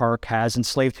Square Park has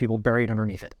enslaved people buried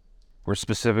underneath it. We're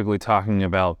specifically talking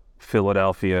about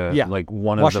Philadelphia, like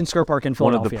Washington Square Park in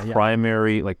Philadelphia, one of the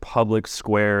primary like public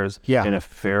squares in a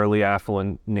fairly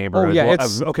affluent neighborhood.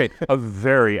 Oh yeah, a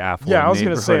very affluent. Yeah, I was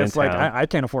going to say it's town. like I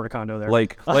can't afford a condo there.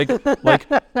 Like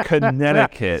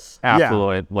Connecticut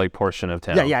affluent like portion of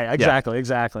town. Yeah, exactly.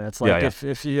 It's like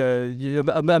if you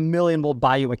a million will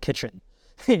buy you a kitchen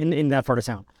in that part of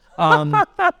town.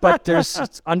 But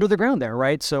there's under the ground there,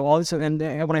 right? So all this, and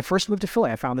when I first moved to Philly,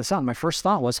 I found this out. And my first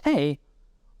thought was, hey,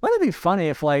 wouldn't it be funny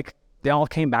if like they all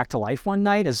came back to life one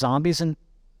night as zombies and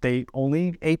they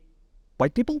only ate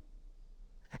white people?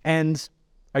 And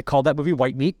I called that movie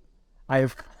White Meat.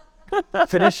 I've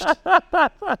finished.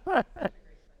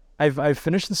 I've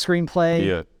finished the screenplay.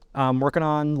 Yeah. I'm working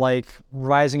on like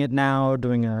revising it now,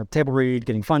 doing a table read,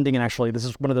 getting funding, and actually this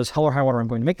is one of those hell or high water I'm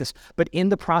going to make this. But in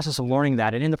the process of learning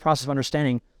that and in the process of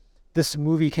understanding, this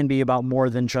movie can be about more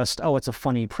than just, oh, it's a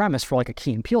funny premise for like a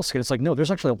Key and Peele skit. It's like, no,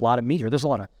 there's actually a lot of meat here. There's a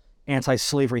lot of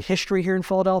anti-slavery history here in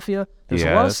Philadelphia. There's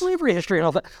a lot of slavery history and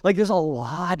all that. Like there's a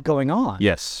lot going on.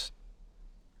 Yes.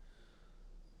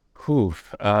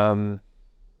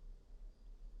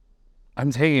 I'm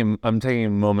taking a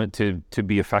moment to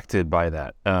be affected by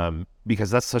that,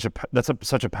 because that's such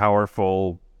a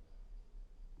powerful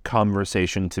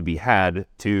conversation to be had,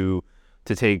 to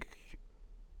take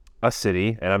a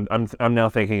city, and I'm now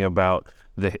thinking about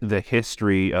the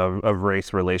history of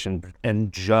race relations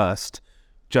and just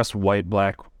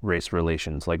white-black race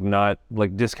relations, like not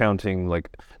like discounting like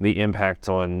the impact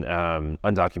on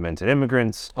undocumented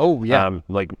immigrants. Oh yeah.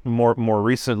 Like more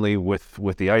recently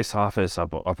with the ICE office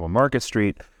up on Market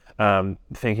Street,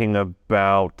 thinking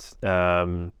about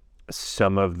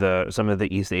some of the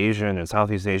East Asian and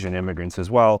Southeast Asian immigrants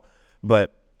as well.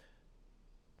 But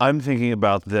I'm thinking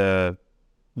about the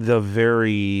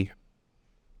very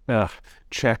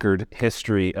checkered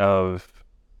history of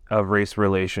race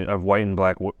relation, of white and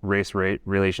black race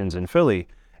relations in Philly,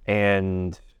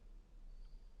 and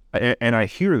I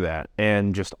hear that,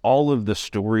 and just all of the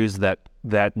stories that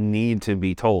need to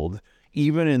be told,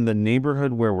 even in the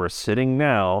neighborhood where we're sitting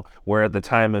now, where at the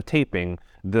time of taping,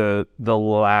 the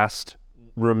last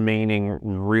remaining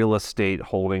real estate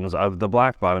holdings of the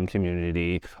Black Bottom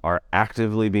community are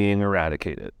actively being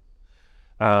eradicated.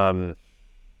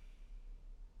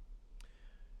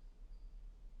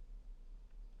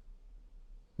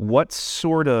 What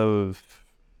sort of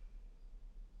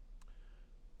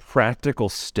practical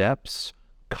steps,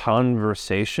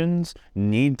 conversations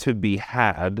need to be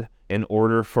had in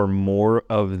order for more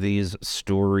of these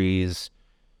stories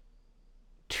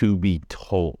to be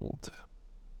told?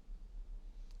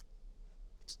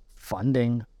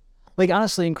 Funding. Like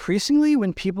honestly, increasingly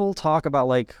when people talk about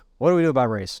like, what do we do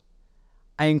about race?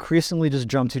 I increasingly just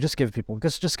jump to just give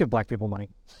black people money.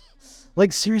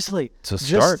 Like, seriously. It's a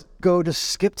Just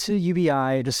skip to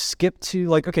UBI, just skip to,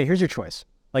 like, okay, here's your choice.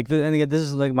 Like, and again, this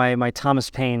is like my Thomas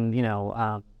Paine,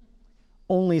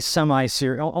 only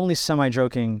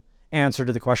semi-joking answer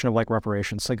to the question of, like,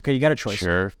 reparations. Like, okay, you got a choice.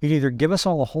 Sure. You can either give us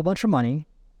all a whole bunch of money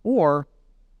or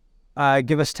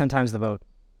give us 10 times the vote.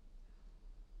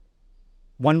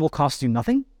 One will cost you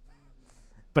nothing,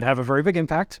 but have a very big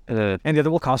impact, and the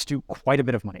other will cost you quite a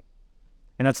bit of money.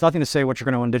 And that's nothing to say what you're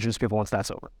going to owe Indigenous people once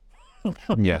that's over.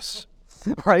 Yes.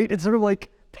 Right? It's sort of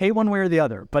like pay one way or the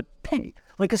other, but pay.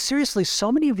 Like, seriously,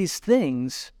 so many of these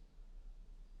things,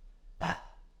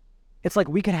 it's like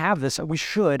we could have this, we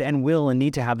should and will and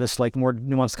need to have this, like, more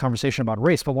nuanced conversation about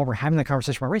race, but while we're having that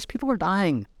conversation about race, people are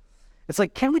dying. It's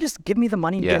like, can't we just give me the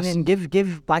money and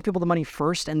give black people the money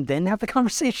first and then have the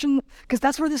conversation? Because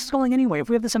that's where this is going anyway. If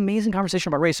we have this amazing conversation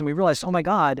about race and we realize, oh my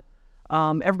God,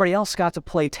 everybody else got to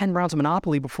play 10 rounds of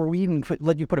Monopoly before we even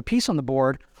let you put a piece on the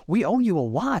board, we owe you a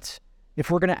lot. If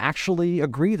we're going to actually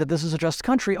agree that this is a just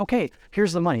country, okay,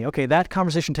 here's the money. Okay, that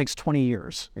conversation takes 20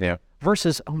 years. Yeah.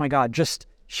 Versus, oh my God, just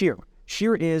Sheer.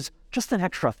 Sheer is just an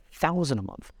extra $1,000 a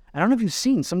month. I don't know if you've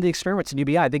seen some of the experiments in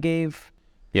UBI. They gave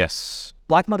Yes.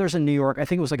 black mothers in New York, I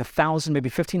think it was like 1,000, maybe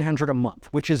 1,500 a month,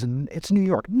 which is, it's New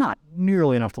York, not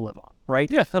nearly enough to live on,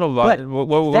 right? Yeah, that'll buy. But What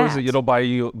was it? that- It'll buy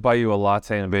you a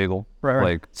latte and a bagel. Right.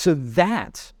 Like, So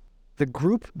that, the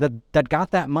group that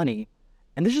got that money,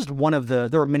 and this is just one of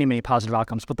there are many, many positive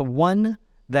outcomes, but the one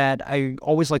that I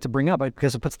always like to bring up,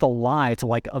 because it puts the lie to,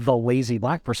 like, of the lazy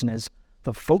black person, is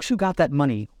the folks who got that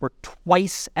money were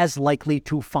twice as likely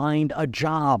to find a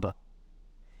job.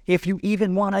 If you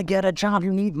even want to get a job,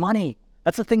 you need money.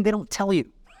 That's the thing they don't tell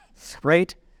you,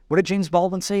 right? What did James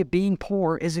Baldwin say? Being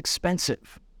poor is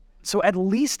expensive. So at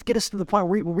least get us to the point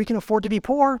where we can afford to be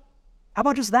poor. How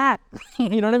about just that?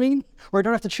 You know what I mean? Where we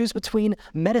don't have to choose between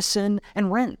medicine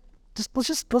and rent. Let's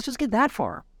just get that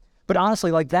far. But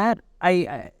honestly, like that,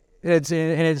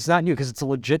 it's not new because it's a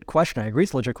legit question. I agree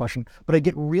it's a legit question, but I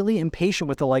get really impatient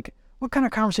with the, like, what kind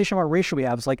of conversation about race should we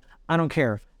have? It's like, I don't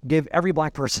care. Give every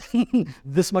black person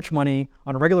this much money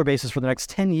on a regular basis for the next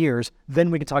 10 years,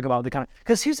 then we can talk about the kind of,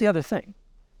 because here's the other thing.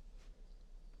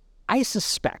 I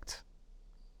suspect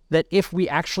that if we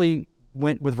actually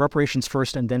went with reparations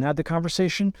first and then had the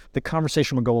conversation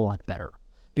would go a lot better.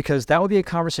 Because that would be a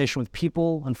conversation with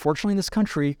people, unfortunately in this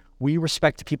country, we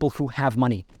respect people who have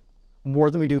money more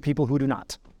than we do people who do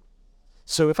not.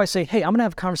 So if I say, hey, I'm going to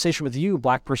have a conversation with you,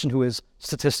 black person who is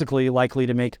statistically likely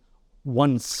to make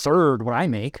 1/3 what I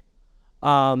make,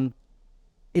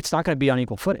 it's not going to be on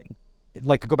equal footing.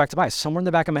 Like, go back to bias. Somewhere in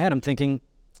the back of my head, I'm thinking,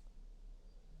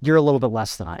 you're a little bit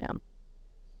less than I am.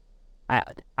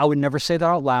 I would never say that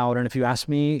out loud. And if you ask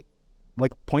me,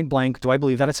 like, point blank, do I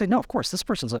believe that? I'd say, no, of course, this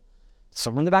person's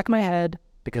somewhere in the back of my head,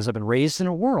 because I've been raised in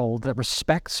a world that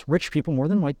respects rich people more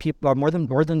than white people, or more than,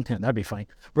 that'd be funny.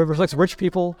 Respects rich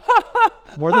people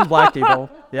more than black people.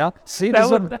 Yeah. See, this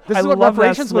is what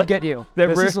reparations would get you.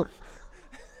 That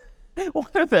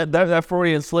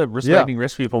Freudian slip, respecting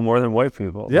rich people more than white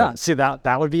people. Yeah. See,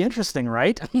 that would be interesting,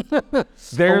 right?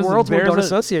 There's worlds we don't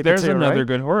associate the There's two, another right?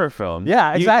 good horror film.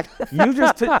 Yeah, exactly. You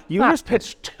just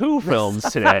pitched 2 films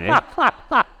today.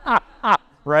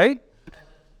 Right?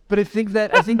 But I think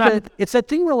that it's that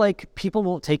thing where, like, people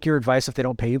won't take your advice if they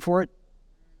don't pay you for it.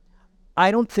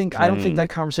 I don't think that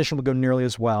conversation would go nearly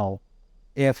as well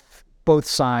if both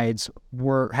sides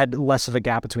had less of a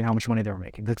gap between how much money they were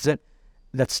making.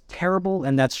 That's terrible,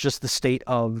 and that's just the state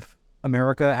of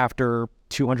America after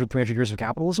 200, 300 years of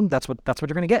capitalism. That's what you're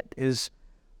going to get, is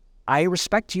I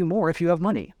respect you more if you have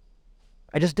money.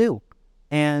 I just do.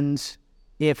 And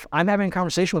if I'm having a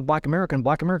conversation with Black America, and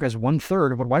Black America is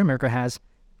 1/3 of what white America has,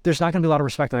 there's not going to be a lot of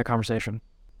respect in that conversation.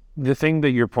 The thing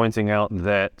that you're pointing out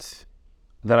that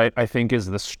I think is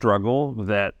the struggle,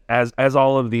 that as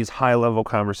all of these high-level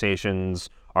conversations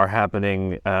are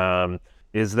happening,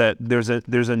 is that there's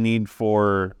a need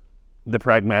for the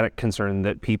pragmatic concern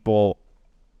that people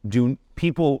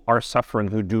are suffering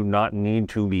who do not need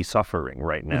to be suffering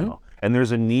right now. Mm-hmm. And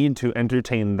there's a need to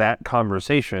entertain that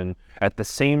conversation at the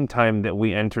same time that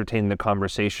we entertain the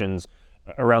conversations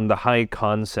around the high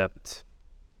concept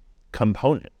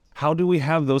component. How do we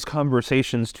have those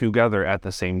conversations together at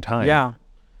the same time? Yeah.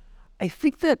 I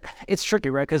think that it's tricky,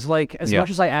 right? Because, like, as much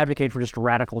as I advocate for just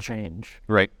radical change,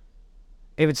 right,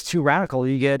 if it's too radical,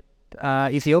 you get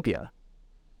Ethiopia,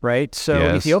 right?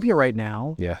 So Ethiopia right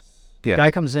now,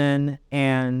 guy comes in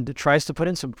and tries to put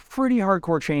in some pretty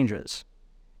hardcore changes.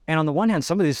 And on the one hand,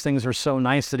 some of these things are so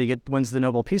nice that he wins the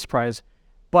Nobel Peace Prize.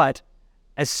 But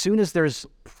as soon as there's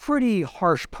pretty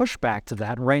harsh pushback to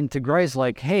that, right? And Tigray's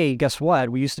like, hey, guess what?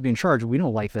 We used to be in charge. We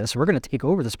don't like this. We're going to take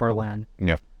over this part of land.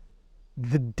 Yeah.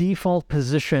 the default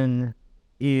position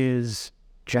is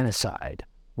genocide,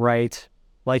 right?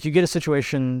 Like you get a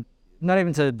situation, not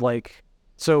even to like,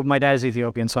 so my dad is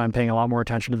Ethiopian, so I'm paying a lot more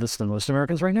attention to this than most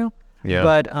Americans right now. Yeah.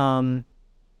 But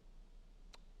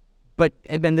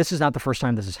and this is not the first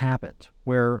time this has happened,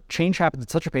 where change happens at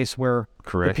such a pace where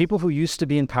Correct. the people who used to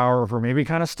be in power, or maybe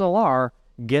kind of still are,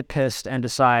 get pissed and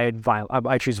decide,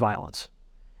 I choose violence.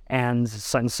 And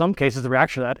in some cases, the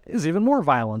reaction to that is even more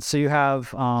violence. So you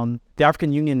have the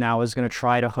African Union now is going to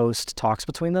try to host talks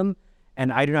between them.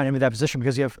 And I do not envy that position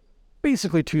because you have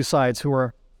basically two sides who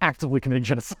are actively committing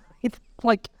genocide.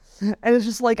 Like, and it's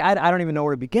just like, I don't even know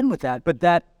where to begin with that.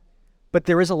 But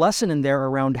there is a lesson in there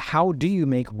around how do you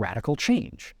make radical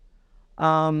change.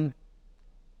 All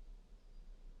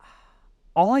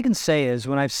I can say is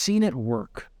when I've seen it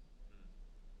work,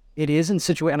 it is in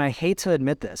situations, and I hate to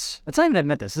admit this. It's not even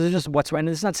admit this. This is just what's right. And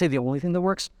it's not to say the only thing that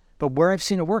works, but where I've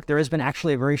seen it work, there has been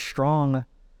actually a very strong,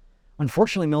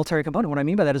 unfortunately, military component. What I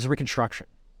mean by that is Reconstruction.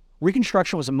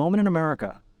 Reconstruction was a moment in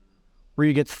America where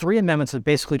you get 3 amendments that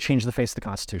basically change the face of the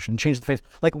Constitution, change the face.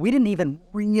 Like, we didn't even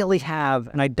really have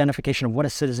an identification of what a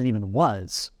citizen even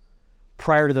was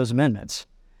prior to those amendments.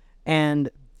 And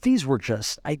these were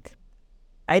just, I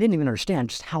didn't even understand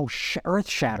just how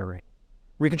earth-shattering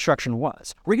Reconstruction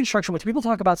was. Reconstruction, when people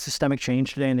talk about systemic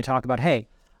change today and they talk about, hey,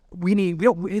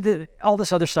 all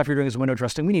this other stuff you're doing is window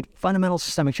dressing, we need fundamental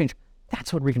systemic change.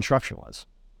 That's what Reconstruction was.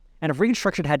 And if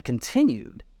Reconstruction had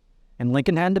continued, and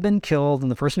Lincoln hadn't have been killed,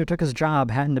 and the person who took his job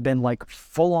hadn't have been like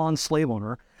full-on slave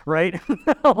owner, right?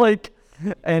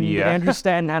 Andrew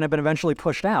Stanton hadn't been eventually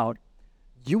pushed out,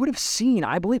 you would have seen,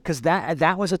 I believe, because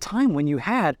that was a time when you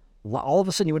had, all of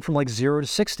a sudden you went from like 0 to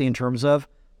 60 in terms of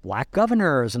black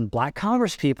governors and black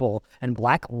congresspeople and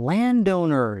black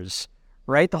landowners,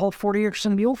 right? The whole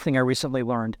 40% mule thing I recently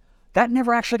learned. That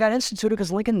never actually got instituted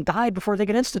because Lincoln died before they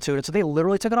could institute it, so they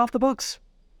literally took it off the books.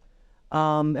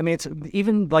 I mean, it's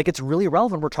even like it's really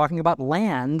relevant. We're talking about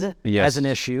land as an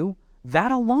issue.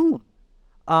 That alone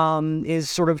is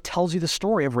sort of tells you the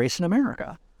story of race in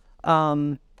America.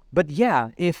 But yeah,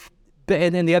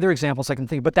 and the other examples I can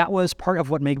think of, but that was part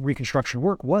of what made Reconstruction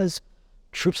work was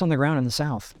troops on the ground in the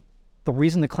South. The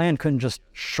reason the Klan couldn't just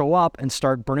show up and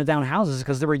start burning down houses is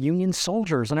because there were Union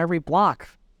soldiers on every block.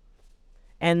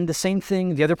 And the same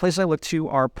thing, the other places I look to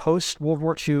are post-World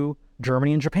War II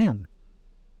Germany and Japan.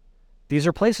 These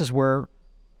are places where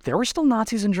there were still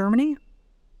Nazis in Germany.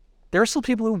 There are still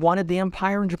people who wanted the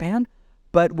empire in Japan,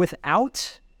 but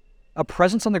without a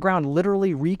presence on the ground,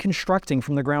 literally reconstructing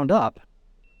from the ground up,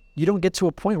 you don't get to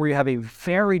a point where you have a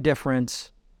very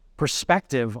different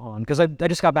perspective on, because I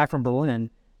just got back from Berlin.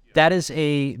 That is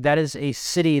a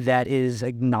city that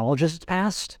acknowledges its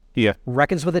past,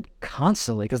 reckons with it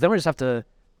constantly, because they don't just have to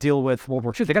deal with World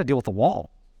War II, they got to deal with the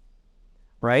wall,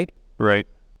 right? Right.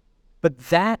 But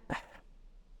that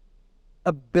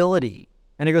ability,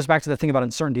 and it goes back to the thing about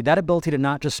uncertainty, that ability to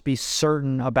not just be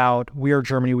certain about we are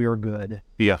Germany, we are good.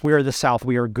 Yeah. We are the South,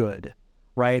 we are good,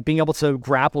 right? Being able to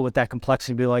grapple with that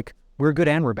complexity and be like, we're good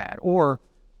and we're bad, or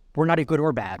we're not a good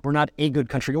or bad. We're not a good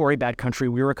country or a bad country.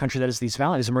 We're a country that has these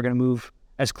values, and we're going to move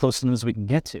as close to them as we can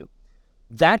get to.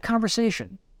 That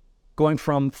conversation, going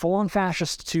from full-on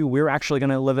fascist to we're actually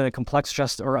going to live in a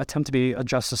complex or attempt to be a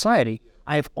just society,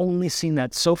 I have only seen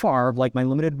that so far, like my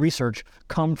limited research,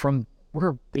 come from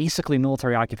we're basically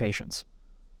military occupations.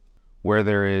 Where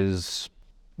there is...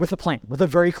 With a plan, with a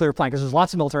very clear plan, because there's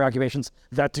lots of military occupations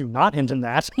that do not hint in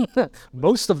that.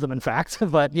 Most of them, in fact,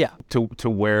 but yeah. To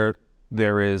where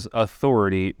there is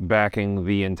authority backing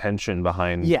the intention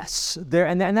behind... Yes,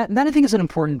 and that I think is an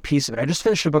important piece of it. I just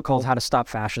finished a book called How to Stop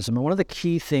Fascism, and one of the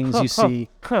key things you see...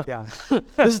 yeah,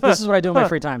 this is what I do in my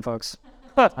free time, folks.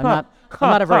 I'm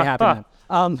not a very happy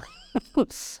man.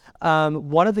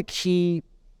 One of the key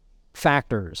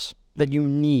factors that you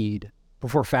need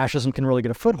before fascism can really get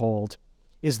a foothold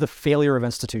is the failure of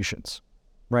institutions,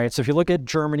 right? So if you look at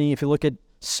Germany, if you look at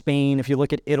Spain, if you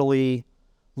look at Italy,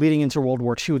 leading into World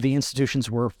War II, the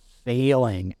institutions were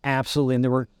failing, absolutely, and they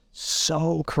were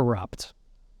so corrupt,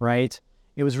 right?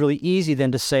 It was really easy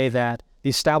then to say that the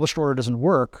established order doesn't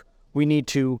work, we need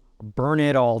to burn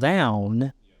it all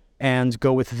down and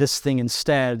go with this thing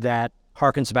instead that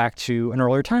harkens back to an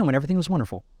earlier time when everything was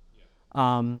wonderful.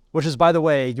 Which is, by the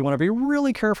way, you want to be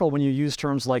really careful when you use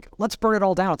terms like, let's burn it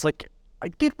all down. It's like, I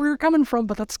get where you're coming from,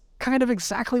 but that's kind of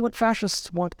exactly what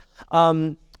fascists want.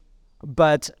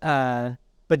 But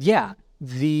yeah,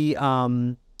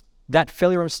 that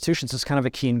failure of institutions is kind of a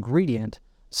key ingredient.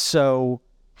 So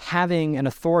having an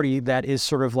authority that is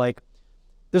sort of like,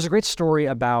 there's a great story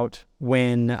about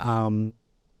when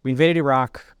we invaded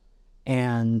Iraq,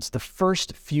 and the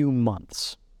first few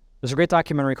months, There's a great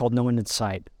documentary called No End in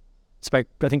Sight. It's by,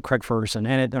 I think, Craig Ferguson.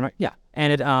 And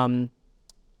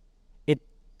it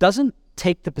doesn't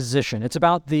take the position. It's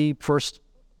about the first,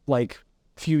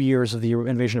 few years of the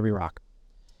invasion of Iraq.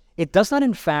 It does not,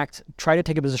 in fact, try to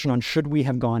take a position on should we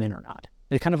have gone in or not.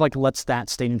 It kind of lets that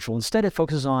stay neutral. Instead, it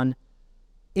focuses on,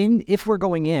 if we're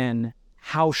going in,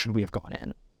 how should we have gone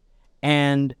in?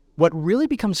 And what really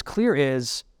becomes clear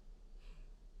is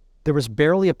there was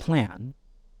barely a plan.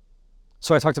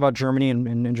 So I talked about Germany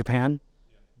and Japan.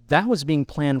 That was being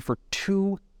planned for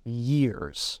 2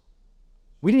 years.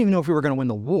 We didn't even know if we were going to win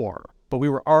the war, but we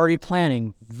were already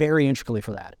planning very intricately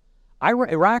for that.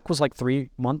 Iraq was 3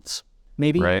 months,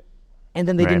 maybe. Right. And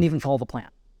then they didn't even follow the plan.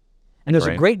 And there's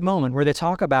a great moment where they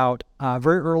talk about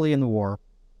very early in the war,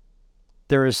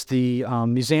 there is the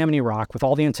museum in Iraq with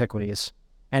all the antiquities,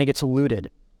 and it gets looted.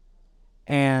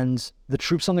 And the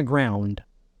troops on the ground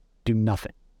do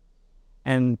nothing.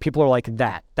 And people are like,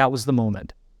 that was the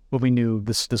moment when we knew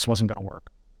this wasn't going to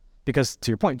work. Because, to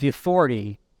your point, the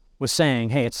authority was saying,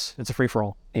 hey, it's a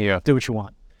free-for-all. Yeah. Do what you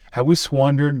want. Have we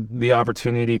squandered the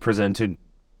opportunity presented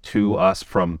to us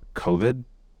from COVID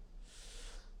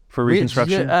for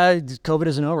Reconstruction? COVID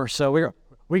isn't over, so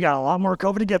we got a lot more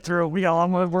COVID to get through. We got a lot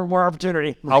more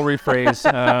opportunity. I'll rephrase.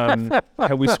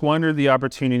 Have we squandered the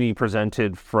opportunity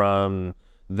presented from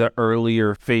the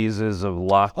earlier phases of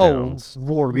lockdowns? Oh,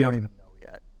 Lord, we don't even know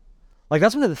yet.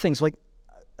 That's one of the things,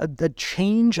 a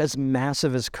change as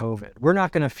massive as COVID. We're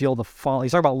not going to feel the fall. You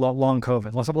talk about long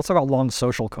COVID. Let's talk about long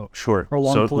social COVID. Sure. Or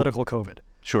long political COVID.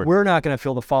 Sure. We're not going to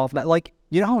feel the fall of that.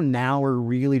 You know how now we're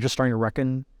really just starting to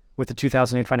reckon with the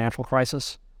 2008 financial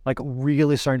crisis?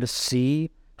 Really starting to see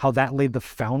how that laid the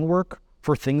groundwork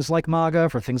for things like MAGA,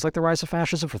 for things like the rise of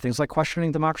fascism, for things like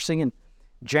questioning democracy. And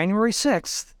January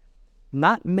 6th,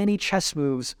 not many chess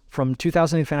moves from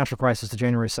 2008 financial crisis to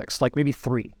January 6th, maybe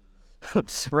 3,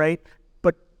 right?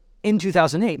 But in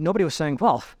 2008, nobody was saying,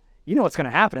 well, you know what's going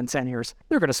to happen in 10 years.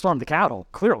 They're going to storm the Capitol,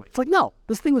 clearly. It's no,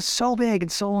 this thing was so big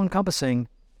and so encompassing.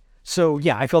 So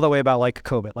yeah, I feel that way about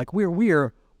COVID.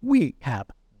 We have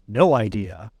no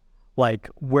idea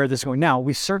where this is going. Now,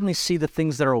 we certainly see the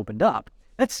things that are opened up.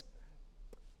 That's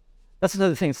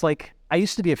another thing. It's I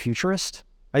used to be a futurist.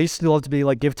 I used to love to be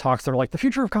give talks that are the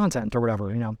future of content or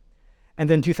whatever, And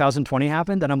then 2020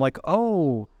 happened, and I'm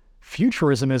oh,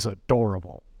 futurism is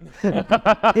adorable. It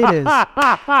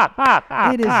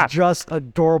is just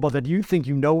adorable that you think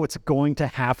you know what's going to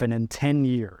happen in 10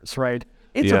 years, right?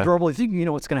 It's adorable. You think you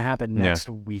know what's going to happen next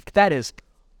week. That is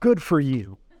good for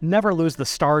you. Never lose the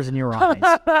stars in your eyes.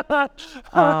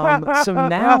 So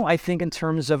now I think in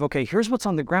terms of, okay, here's what's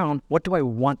on the ground. What do I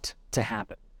want to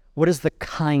happen? What is the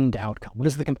kind outcome? What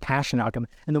is the compassionate outcome?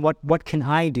 And then what can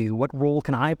I do? What role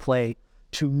can I play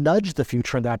to nudge the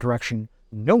future in that direction,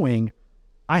 knowing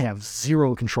I have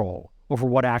zero control over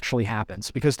what actually happens?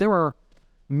 Because there are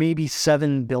maybe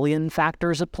 7 billion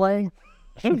factors at play.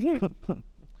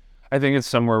 I think it's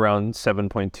somewhere around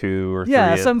 7.2 or 3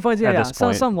 yeah, 7 points. Yeah, this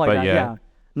point, something like that. Yeah.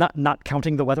 Not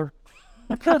counting the weather.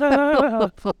 I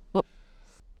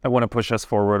want to push us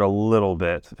forward a little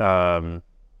bit. The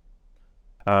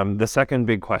second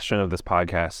big question of this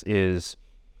podcast is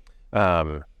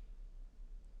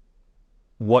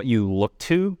what you look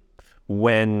to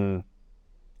when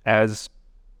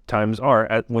times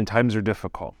are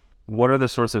difficult. What are the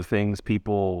sorts of things,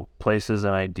 people, places,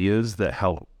 and ideas that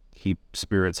help keep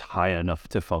spirits high enough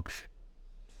to function?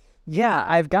 Yeah,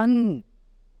 I've gotten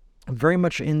very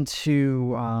much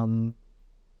into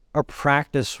a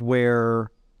practice where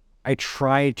I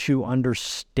try to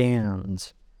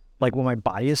understand what my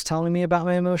body is telling me about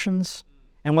my emotions,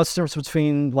 and what's the difference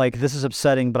between this is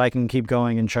upsetting but I can keep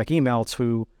going and check email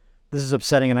to this is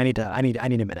upsetting and I need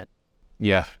a minute.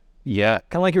 Yeah. Kind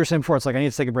of like you were saying before, it's I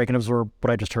need to take a break and absorb what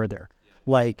I just heard there.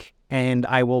 And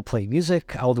I will play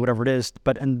music, I will do whatever it is,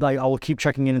 I will keep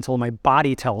checking in until my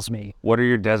body tells me. What are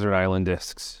your desert island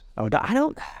discs? Oh,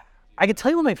 I can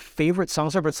tell you what my favorite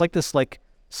songs are, but it's this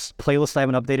playlist I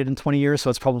haven't updated in 20 years,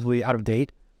 so it's probably out of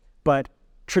date. But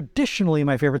traditionally,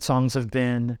 my favorite songs have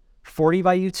been 40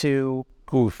 by U2,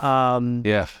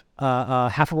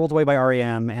 Half a World Away by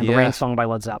R.E.M., and The Rain Song by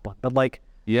Led Zeppelin. But those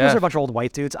are a bunch of old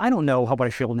white dudes. I don't know how I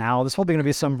feel now. There's probably going to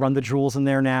be some Run the Jewels in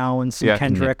there now, and some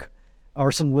Kendrick,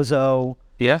 or some Lizzo.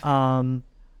 Yeah.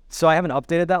 So I haven't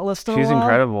updated that list in a while. She's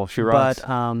incredible. She rocks. But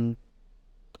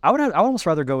I would almost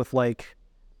rather go with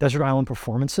desert island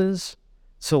performances.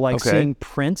 So seeing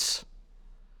Prince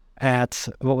at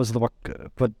what is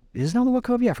now the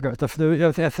Wachovia? I forgot.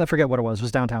 I forget what it was. It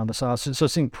was downtown. So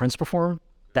seeing Prince perform,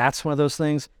 that's one of those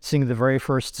things. Seeing the very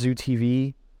first Zoo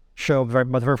TV show, the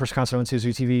very first concert I went to, Zoo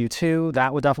TV U2,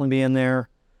 that would definitely be in there.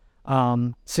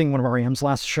 Seeing one of REM's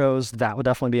last shows, that would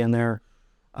definitely be in there.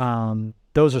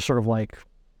 Those are sort of like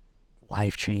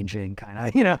life-changing kind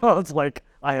of, it's like,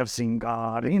 I have seen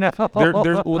God,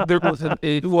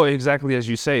 Well, exactly as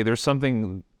you say, there's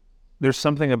something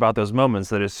about those moments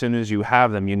that as soon as you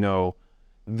have them,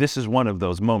 this is one of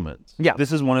those moments. Yeah.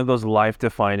 This is one of those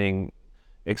life-defining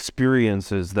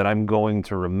experiences that I'm going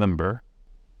to remember.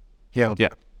 Yeah. Yeah.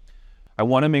 I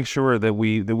want to make sure that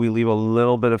we leave a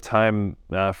little bit of time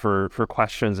for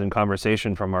questions and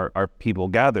conversation from our people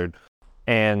gathered.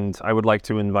 And I would like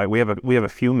to invite. We have a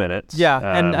few minutes.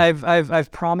 Yeah, and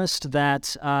I've promised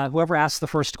that whoever asks the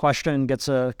first question gets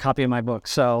a copy of my book.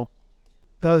 So,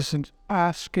 Doesn't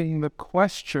asking the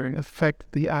question affect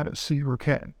the answer you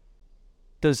get?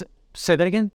 Say that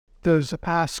again? Does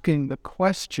asking the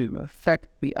question affect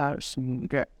the answer you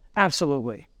get?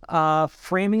 Absolutely.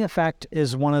 Framing effect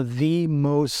is one of the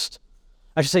most,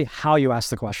 I should say how you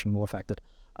ask the question will affect it.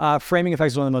 Framing effect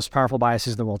is one of the most powerful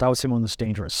biases in the world. I would say one of the most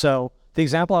dangerous. So the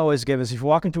example I always give is if you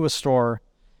walk into a store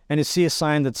and you see a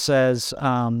sign that says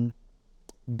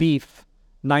beef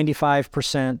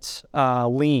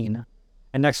 95% lean,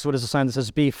 and next to it is a sign that says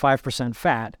beef 5%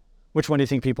 fat, which one do you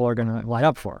think people are going to line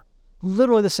up for?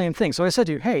 Literally the same thing. So I said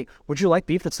to you, hey, would you like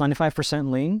beef that's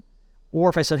 95% lean? Or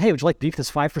if I said, hey, would you like beef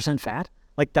that's 5% fat?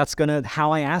 Like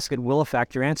how I ask it will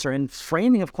affect your answer. And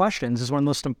framing of questions is one of the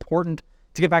most important,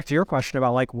 to get back to your question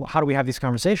about like, how do we have these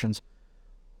conversations?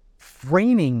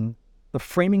 The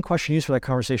framing question used for that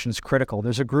conversation is critical.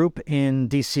 There's a group in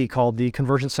DC called the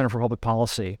Convergence Center for Public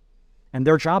Policy, and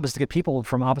their job is to get people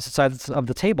from opposite sides of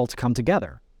the table to come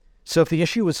together. So if the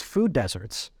issue is food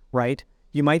deserts, right,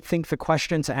 you might think the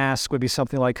question to ask would be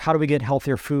something like, how do we get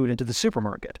healthier food into the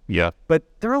supermarket? Yeah. But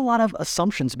there are a lot of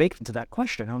assumptions baked into that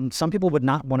question. Some people would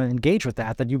not want to engage with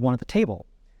that you want at the table.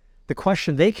 The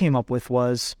question they came up with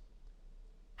was,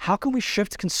 how can we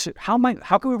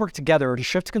how can we work together to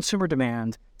shift consumer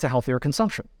demand to healthier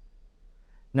consumption?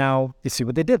 Now, you see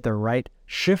what they did there, right?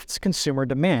 Shifts consumer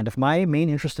demand. If my main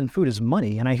interest in food is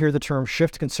money and I hear the term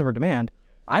shift consumer demand,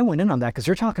 I went in on that because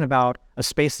you're talking about a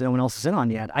space that no one else is in on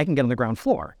yet. I can get on the ground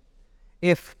floor.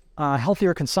 If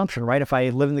healthier consumption, right? If I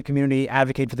live in the community,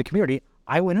 advocate for the community,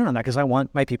 I went in on that because I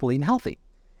want my people eating healthy.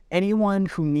 Anyone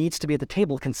who needs to be at the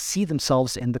table can see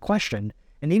themselves in the question.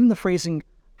 And even the phrasing,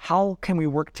 how can we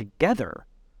work together?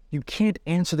 You can't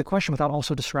answer the question without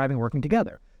also describing working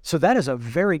together. So that is a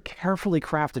very carefully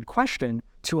crafted question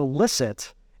to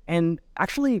elicit and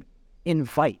actually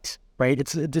invite, right?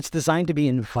 It's designed to be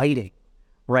inviting,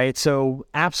 right? So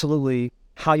absolutely,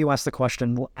 how you ask the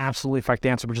question will absolutely affect the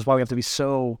answer, which is why we have to be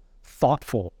so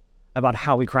thoughtful about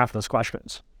how we craft those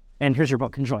questions. And here's your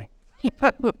book. Enjoy.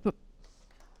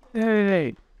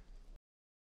 Hey.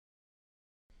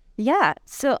 Yeah,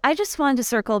 so I just wanted to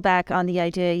circle back on the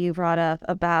idea you brought up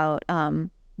about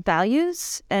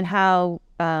values and how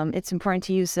it's important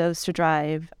to use those to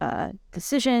drive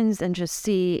decisions and just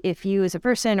see if you as a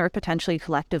person or potentially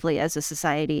collectively as a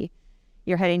society,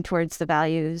 you're heading towards the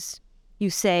values you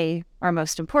say are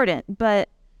most important. But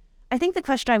I think the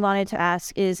question I wanted to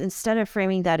ask is, instead of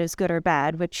framing that as good or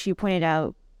bad, which you pointed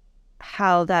out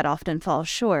how that often falls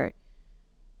short,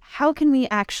 how can we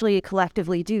actually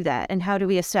collectively do that? And how do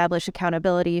we establish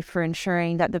accountability for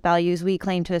ensuring that the values we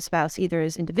claim to espouse, either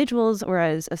as individuals or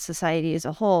as a society as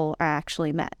a whole, are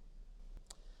actually met?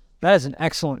 That is an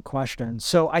excellent question.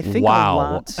 So I think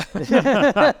Wow.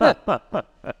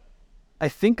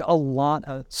 a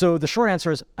lot. So the short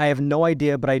answer is I have no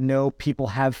idea, but I know people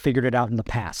have figured it out in the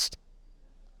past.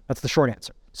 That's the short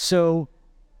answer. So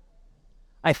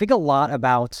I think a lot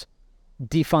about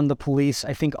defund the police.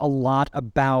 I think a lot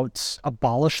about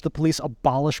abolish the police,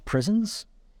 abolish prisons.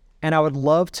 And I would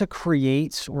love to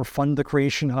create or fund the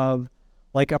creation of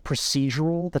like a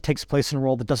procedural that takes place in a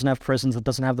world that doesn't have prisons, that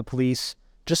doesn't have the police,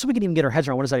 just so we can even get our heads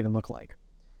around what does that even look like.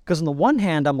 Because on the one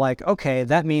hand, I'm like, okay,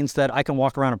 that means that I can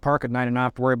walk around a park at night and not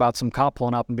have to worry about some cop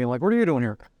pulling up and being like, what are you doing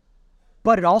here?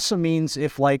 But it also means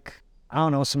if like, I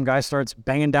don't know, some guy starts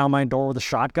banging down my door with a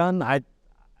shotgun, I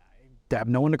have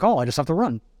no one to call. I just have to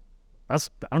run. I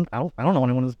don't know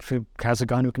anyone who has a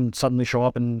gun who can suddenly show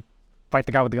up and fight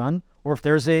the guy with the gun. Or if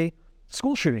there's a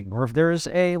school shooting, or if there's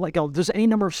there's any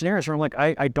number of scenarios where I'm like,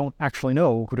 I don't actually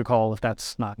know who to call if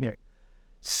that's not me.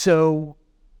 So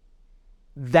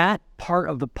that part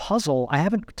of the puzzle, I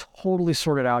haven't totally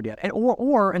sorted out yet. And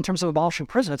or in terms of abolishing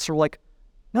prison, it's sort of like,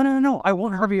 no, I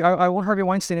want Harvey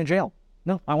Weinstein in jail.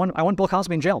 No, I want Bill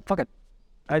Cosby in jail. Fuck it.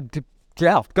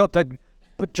 Yeah, go.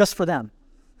 But just for them.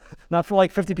 Not for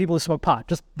like 50 people who smoke pot,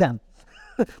 just them.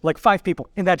 Like 5 people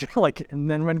in that jail, and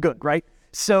then run good, right?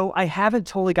 So I haven't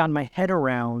totally gotten my head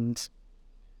around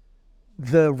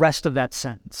the rest of that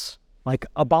sentence. Like,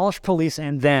 abolish police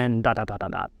and then ...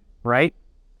 right?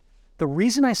 The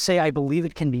reason I say I believe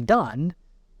it can be done,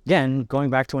 again, going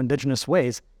back to indigenous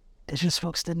ways, indigenous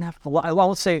folks didn't have a lot. Well,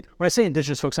 let's say, when I say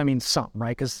indigenous folks, I mean some,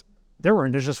 right? Because there were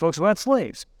indigenous folks who had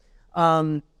slaves.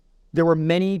 There were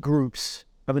many groups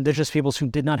of indigenous peoples who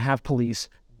did not have police,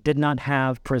 did not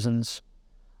have prisons.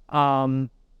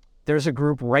 There's a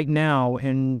group right now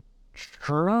in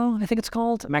Chura, I think it's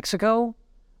called, Mexico,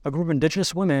 a group of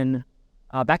indigenous women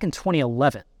back in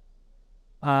 2011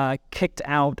 kicked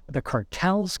out the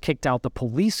cartels, kicked out the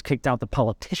police, kicked out the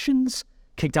politicians,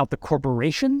 kicked out the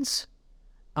corporations.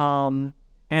 And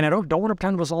I don't want to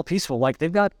pretend it was all peaceful. Like,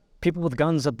 they've got people with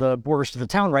guns at the borders of the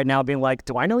town right now being like,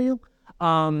 do I know you?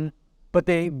 But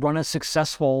they run a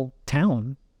successful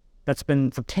town that's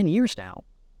been for 10 years now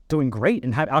doing great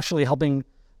and actually helping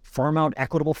farm out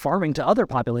equitable farming to other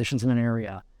populations in an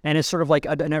area. And it's sort of like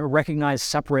a recognized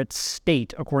separate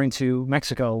state according to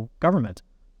Mexico government.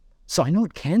 So I know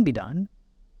it can be done.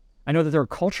 I know that there are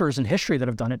cultures in history that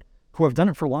have done it, who have done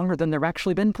it for longer than there have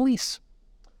actually been police.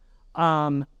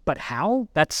 But how?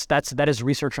 That is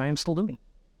research I am still doing.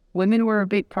 Women were a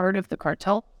big part of the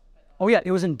cartel. Oh yeah,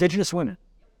 it was indigenous women,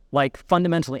 like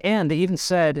fundamentally. And they even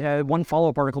said, one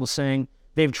follow-up article was saying,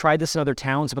 they've tried this in other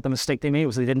towns, but the mistake they made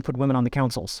was they didn't put women on the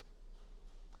councils.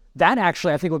 That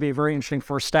actually, I think, would be a very interesting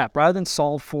first step. Rather than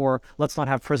solve for, let's not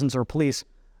have prisons or police,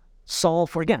 solve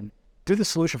for, again, do the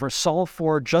solution for, solve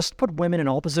for, just put women in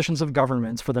all positions of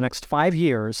government for the next 5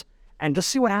 years and just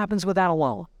see what happens with that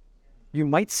alone. You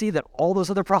might see that all those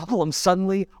other problems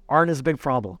suddenly aren't as big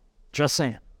problem. Just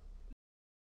saying.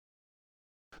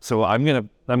 So I'm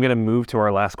gonna move to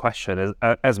our last question,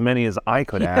 as many as I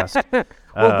could ask.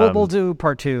 We'll do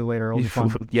part 2 later. It'll be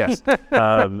fun. Yes,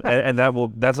 and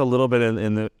that's a little bit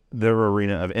in the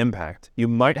arena of impact. You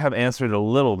might have answered a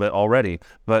little bit already,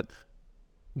 but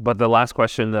the last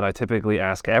question that I typically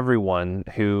ask everyone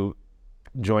who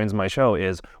joins my show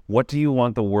is, what do you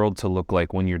want the world to look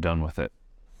like when you're done with it?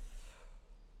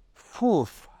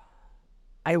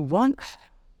 I want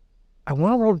a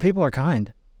world where people are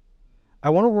kind. I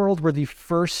want a world where the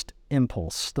first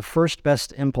impulse, the first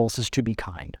best impulse is to be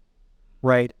kind,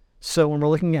 right? So when we're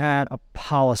looking at a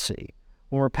policy,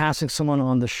 when we're passing someone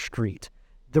on the street,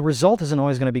 the result isn't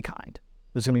always going to be kind.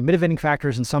 There's going to be mitigating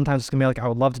factors, and sometimes it's going to be like, I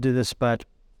would love to do this, but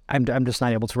I'm just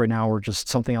not able to right now, or just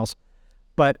something else.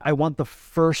 But I want the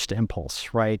first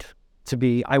impulse, right, to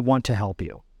be, I want to help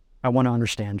you. I want to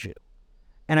understand you.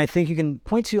 And I think you can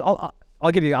point to,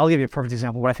 I'll give you a perfect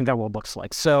example of what I think that world looks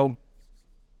like. So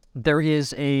there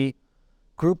is a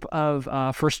group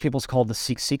of first peoples called the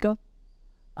Siksika.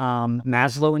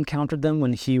 Maslow encountered them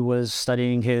when he was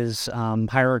studying his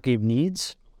hierarchy of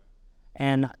needs.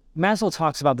 And Maslow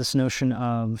talks about this notion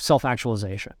of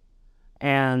self-actualization.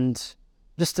 And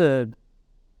just to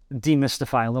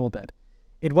demystify a little bit,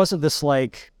 it wasn't this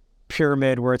like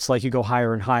pyramid where it's like you go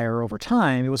higher and higher over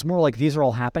time. It was more like these are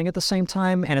all happening at the same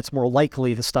time, and it's more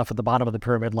likely the stuff at the bottom of the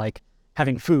pyramid, like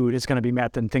having food, is going to be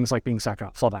met than things like being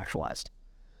self-actualized.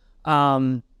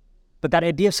 But that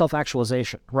idea of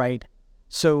self-actualization, right?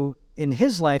 So in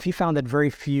his life, he found that very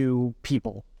few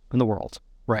people in the world,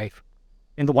 right,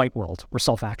 in the white world, were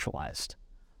self-actualized.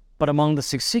 But among the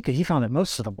Siksika, he found that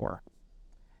most of them were.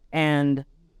 And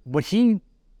the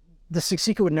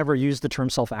Siksika would never use the term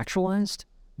self-actualized,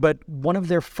 but one of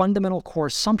their fundamental core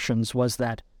assumptions was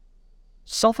that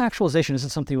self-actualization isn't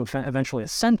something you eventually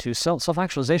ascend to.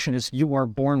 Self-actualization is you are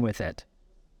born with it.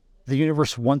 The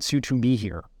universe wants you to be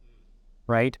here,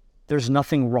 right? There's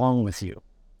nothing wrong with you.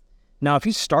 Now, if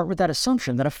you start with that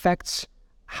assumption, that affects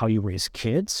how you raise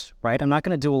kids, right? I'm not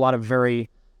going to do a lot of very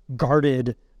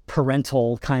guarded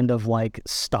parental kind of like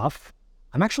stuff.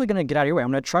 I'm actually going to get out of your way.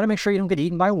 I'm going to try to make sure you don't get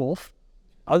eaten by a wolf.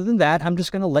 Other than that, I'm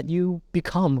just going to let you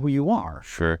become who you are.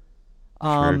 Sure.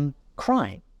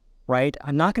 Crime, right?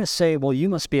 I'm not going to say, well, you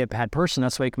must be a bad person,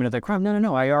 that's why you committed that crime.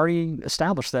 No. I already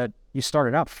established that you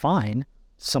started out fine.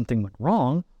 Something went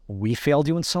wrong. We failed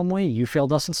you in some way. You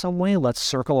failed us in some way. Let's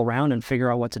circle around and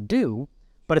figure out what to do.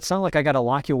 But it's not like I got to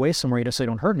lock you away somewhere just so you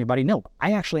don't hurt anybody. No,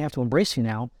 I actually have to embrace you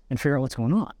now and figure out what's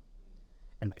going on.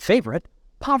 And my favorite,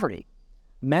 poverty.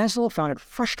 Maslow found it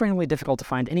frustratingly difficult to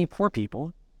find any poor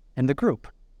people in the group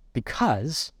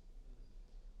because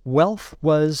wealth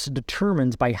was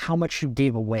determined by how much you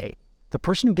gave away. The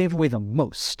person who gave away the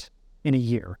most in a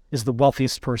year is the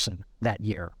wealthiest person that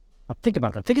year. Now think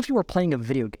about that. Think if you were playing a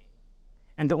video game,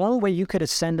 and the only way you could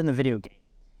ascend in the video game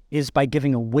is by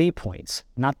giving away points,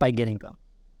 not by getting them.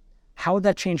 How would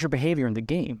that change your behavior in the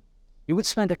game? You would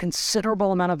spend a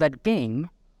considerable amount of that game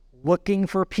looking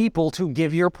for people to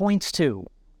give your points to,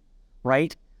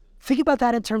 right? Think about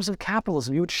that in terms of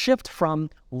capitalism. You would shift from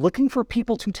looking for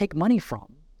people to take money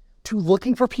from to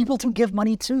looking for people to give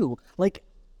money to. Like,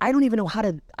 I don't even know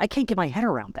I can't get my head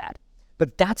around that.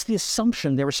 But that's the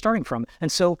assumption they were starting from.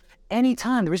 And so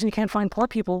anytime, the reason you can't find poor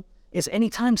people is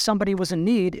anytime somebody was in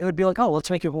need, it would be like, oh,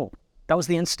 let's make you whole. That was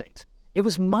the instinct. It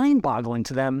was mind-boggling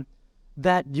to them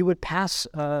that you would pass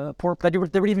there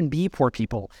would even be poor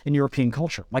people in European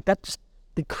culture. Like, that just,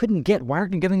 they couldn't get. Why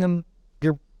aren't you giving them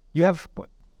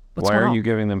Why are you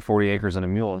giving them 40 acres and a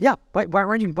mule? Yeah, why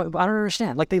aren't you? I don't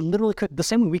understand. Like, they literally could, the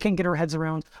same way we can't get our heads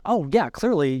around, oh, yeah,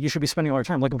 clearly you should be spending all your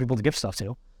time looking for people to give stuff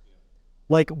to.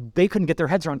 Like, they couldn't get their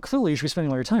heads around, clearly you should be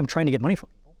spending all your time trying to get money from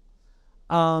people.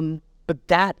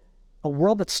 But a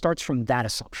world that starts from that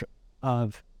assumption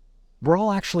of we're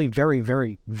all actually very,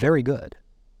 very, very good.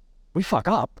 We fuck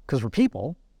up because we're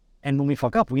people. And when we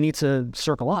fuck up, we need to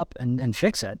circle up and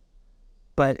fix it.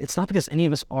 But it's not because any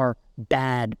of us are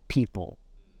bad people,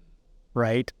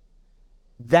 right?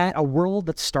 That a world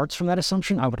that starts from that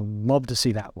assumption, I would love to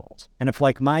see that world. And if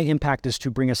like my impact is to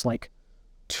bring us like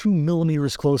 2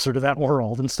 millimeters closer to that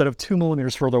world instead of 2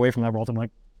 millimeters further away from that world, I'm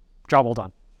like, job well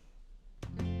done.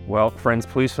 Well, friends,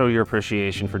 please show your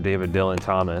appreciation for David Dylan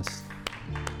Thomas.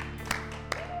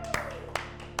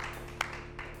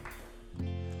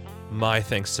 My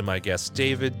thanks to my guest,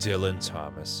 David Dylan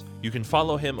Thomas. You can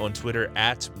follow him on Twitter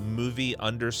at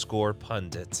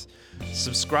movie_pundit.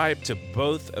 Subscribe to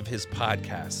both of his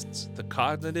podcasts, the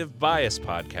Cognitive Bias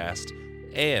Podcast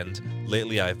and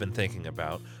Lately I've Been Thinking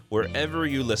About, wherever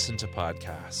you listen to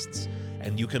podcasts.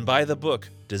 And you can buy the book,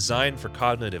 Designed for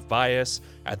Cognitive Bias,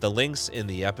 at the links in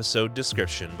the episode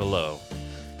description below.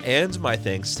 And my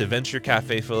thanks to Venture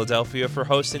Cafe Philadelphia for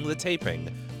hosting the taping.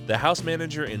 The house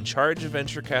manager in charge of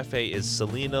Venture Cafe is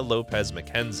Selena Lopez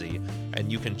McKenzie,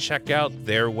 and you can check out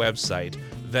their website,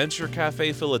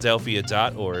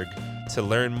 venturecafephiladelphia.org, to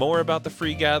learn more about the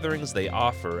free gatherings they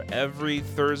offer every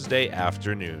Thursday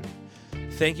afternoon.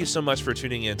 Thank you so much for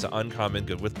tuning in to Uncommon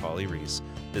Good with Pauly Reese.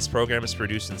 This program is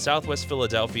produced in Southwest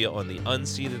Philadelphia on the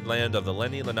unceded land of the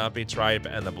Lenni Lenape tribe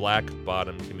and the Black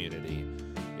Bottom community.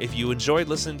 If you enjoyed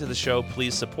listening to the show,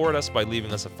 please support us by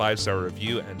leaving us a 5-star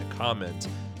review and a comment.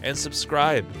 And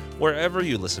subscribe wherever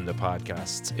you listen to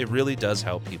podcasts. It really does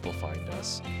help people find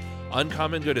us.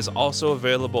 Uncommon Good is also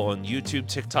available on YouTube,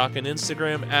 TikTok, and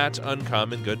Instagram at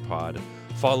Uncommon Good Pod.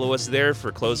 Follow us there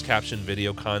for closed caption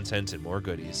video content and more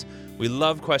goodies. We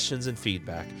love questions and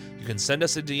feedback. You can send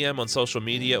us a DM on social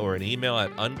media or an email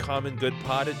at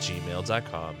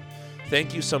uncommongoodpod@gmail.com.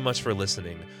 Thank you so much for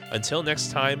listening. Until next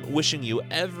time, wishing you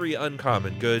every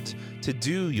uncommon good, to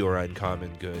do your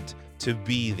uncommon good, to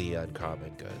be the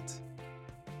uncommon good.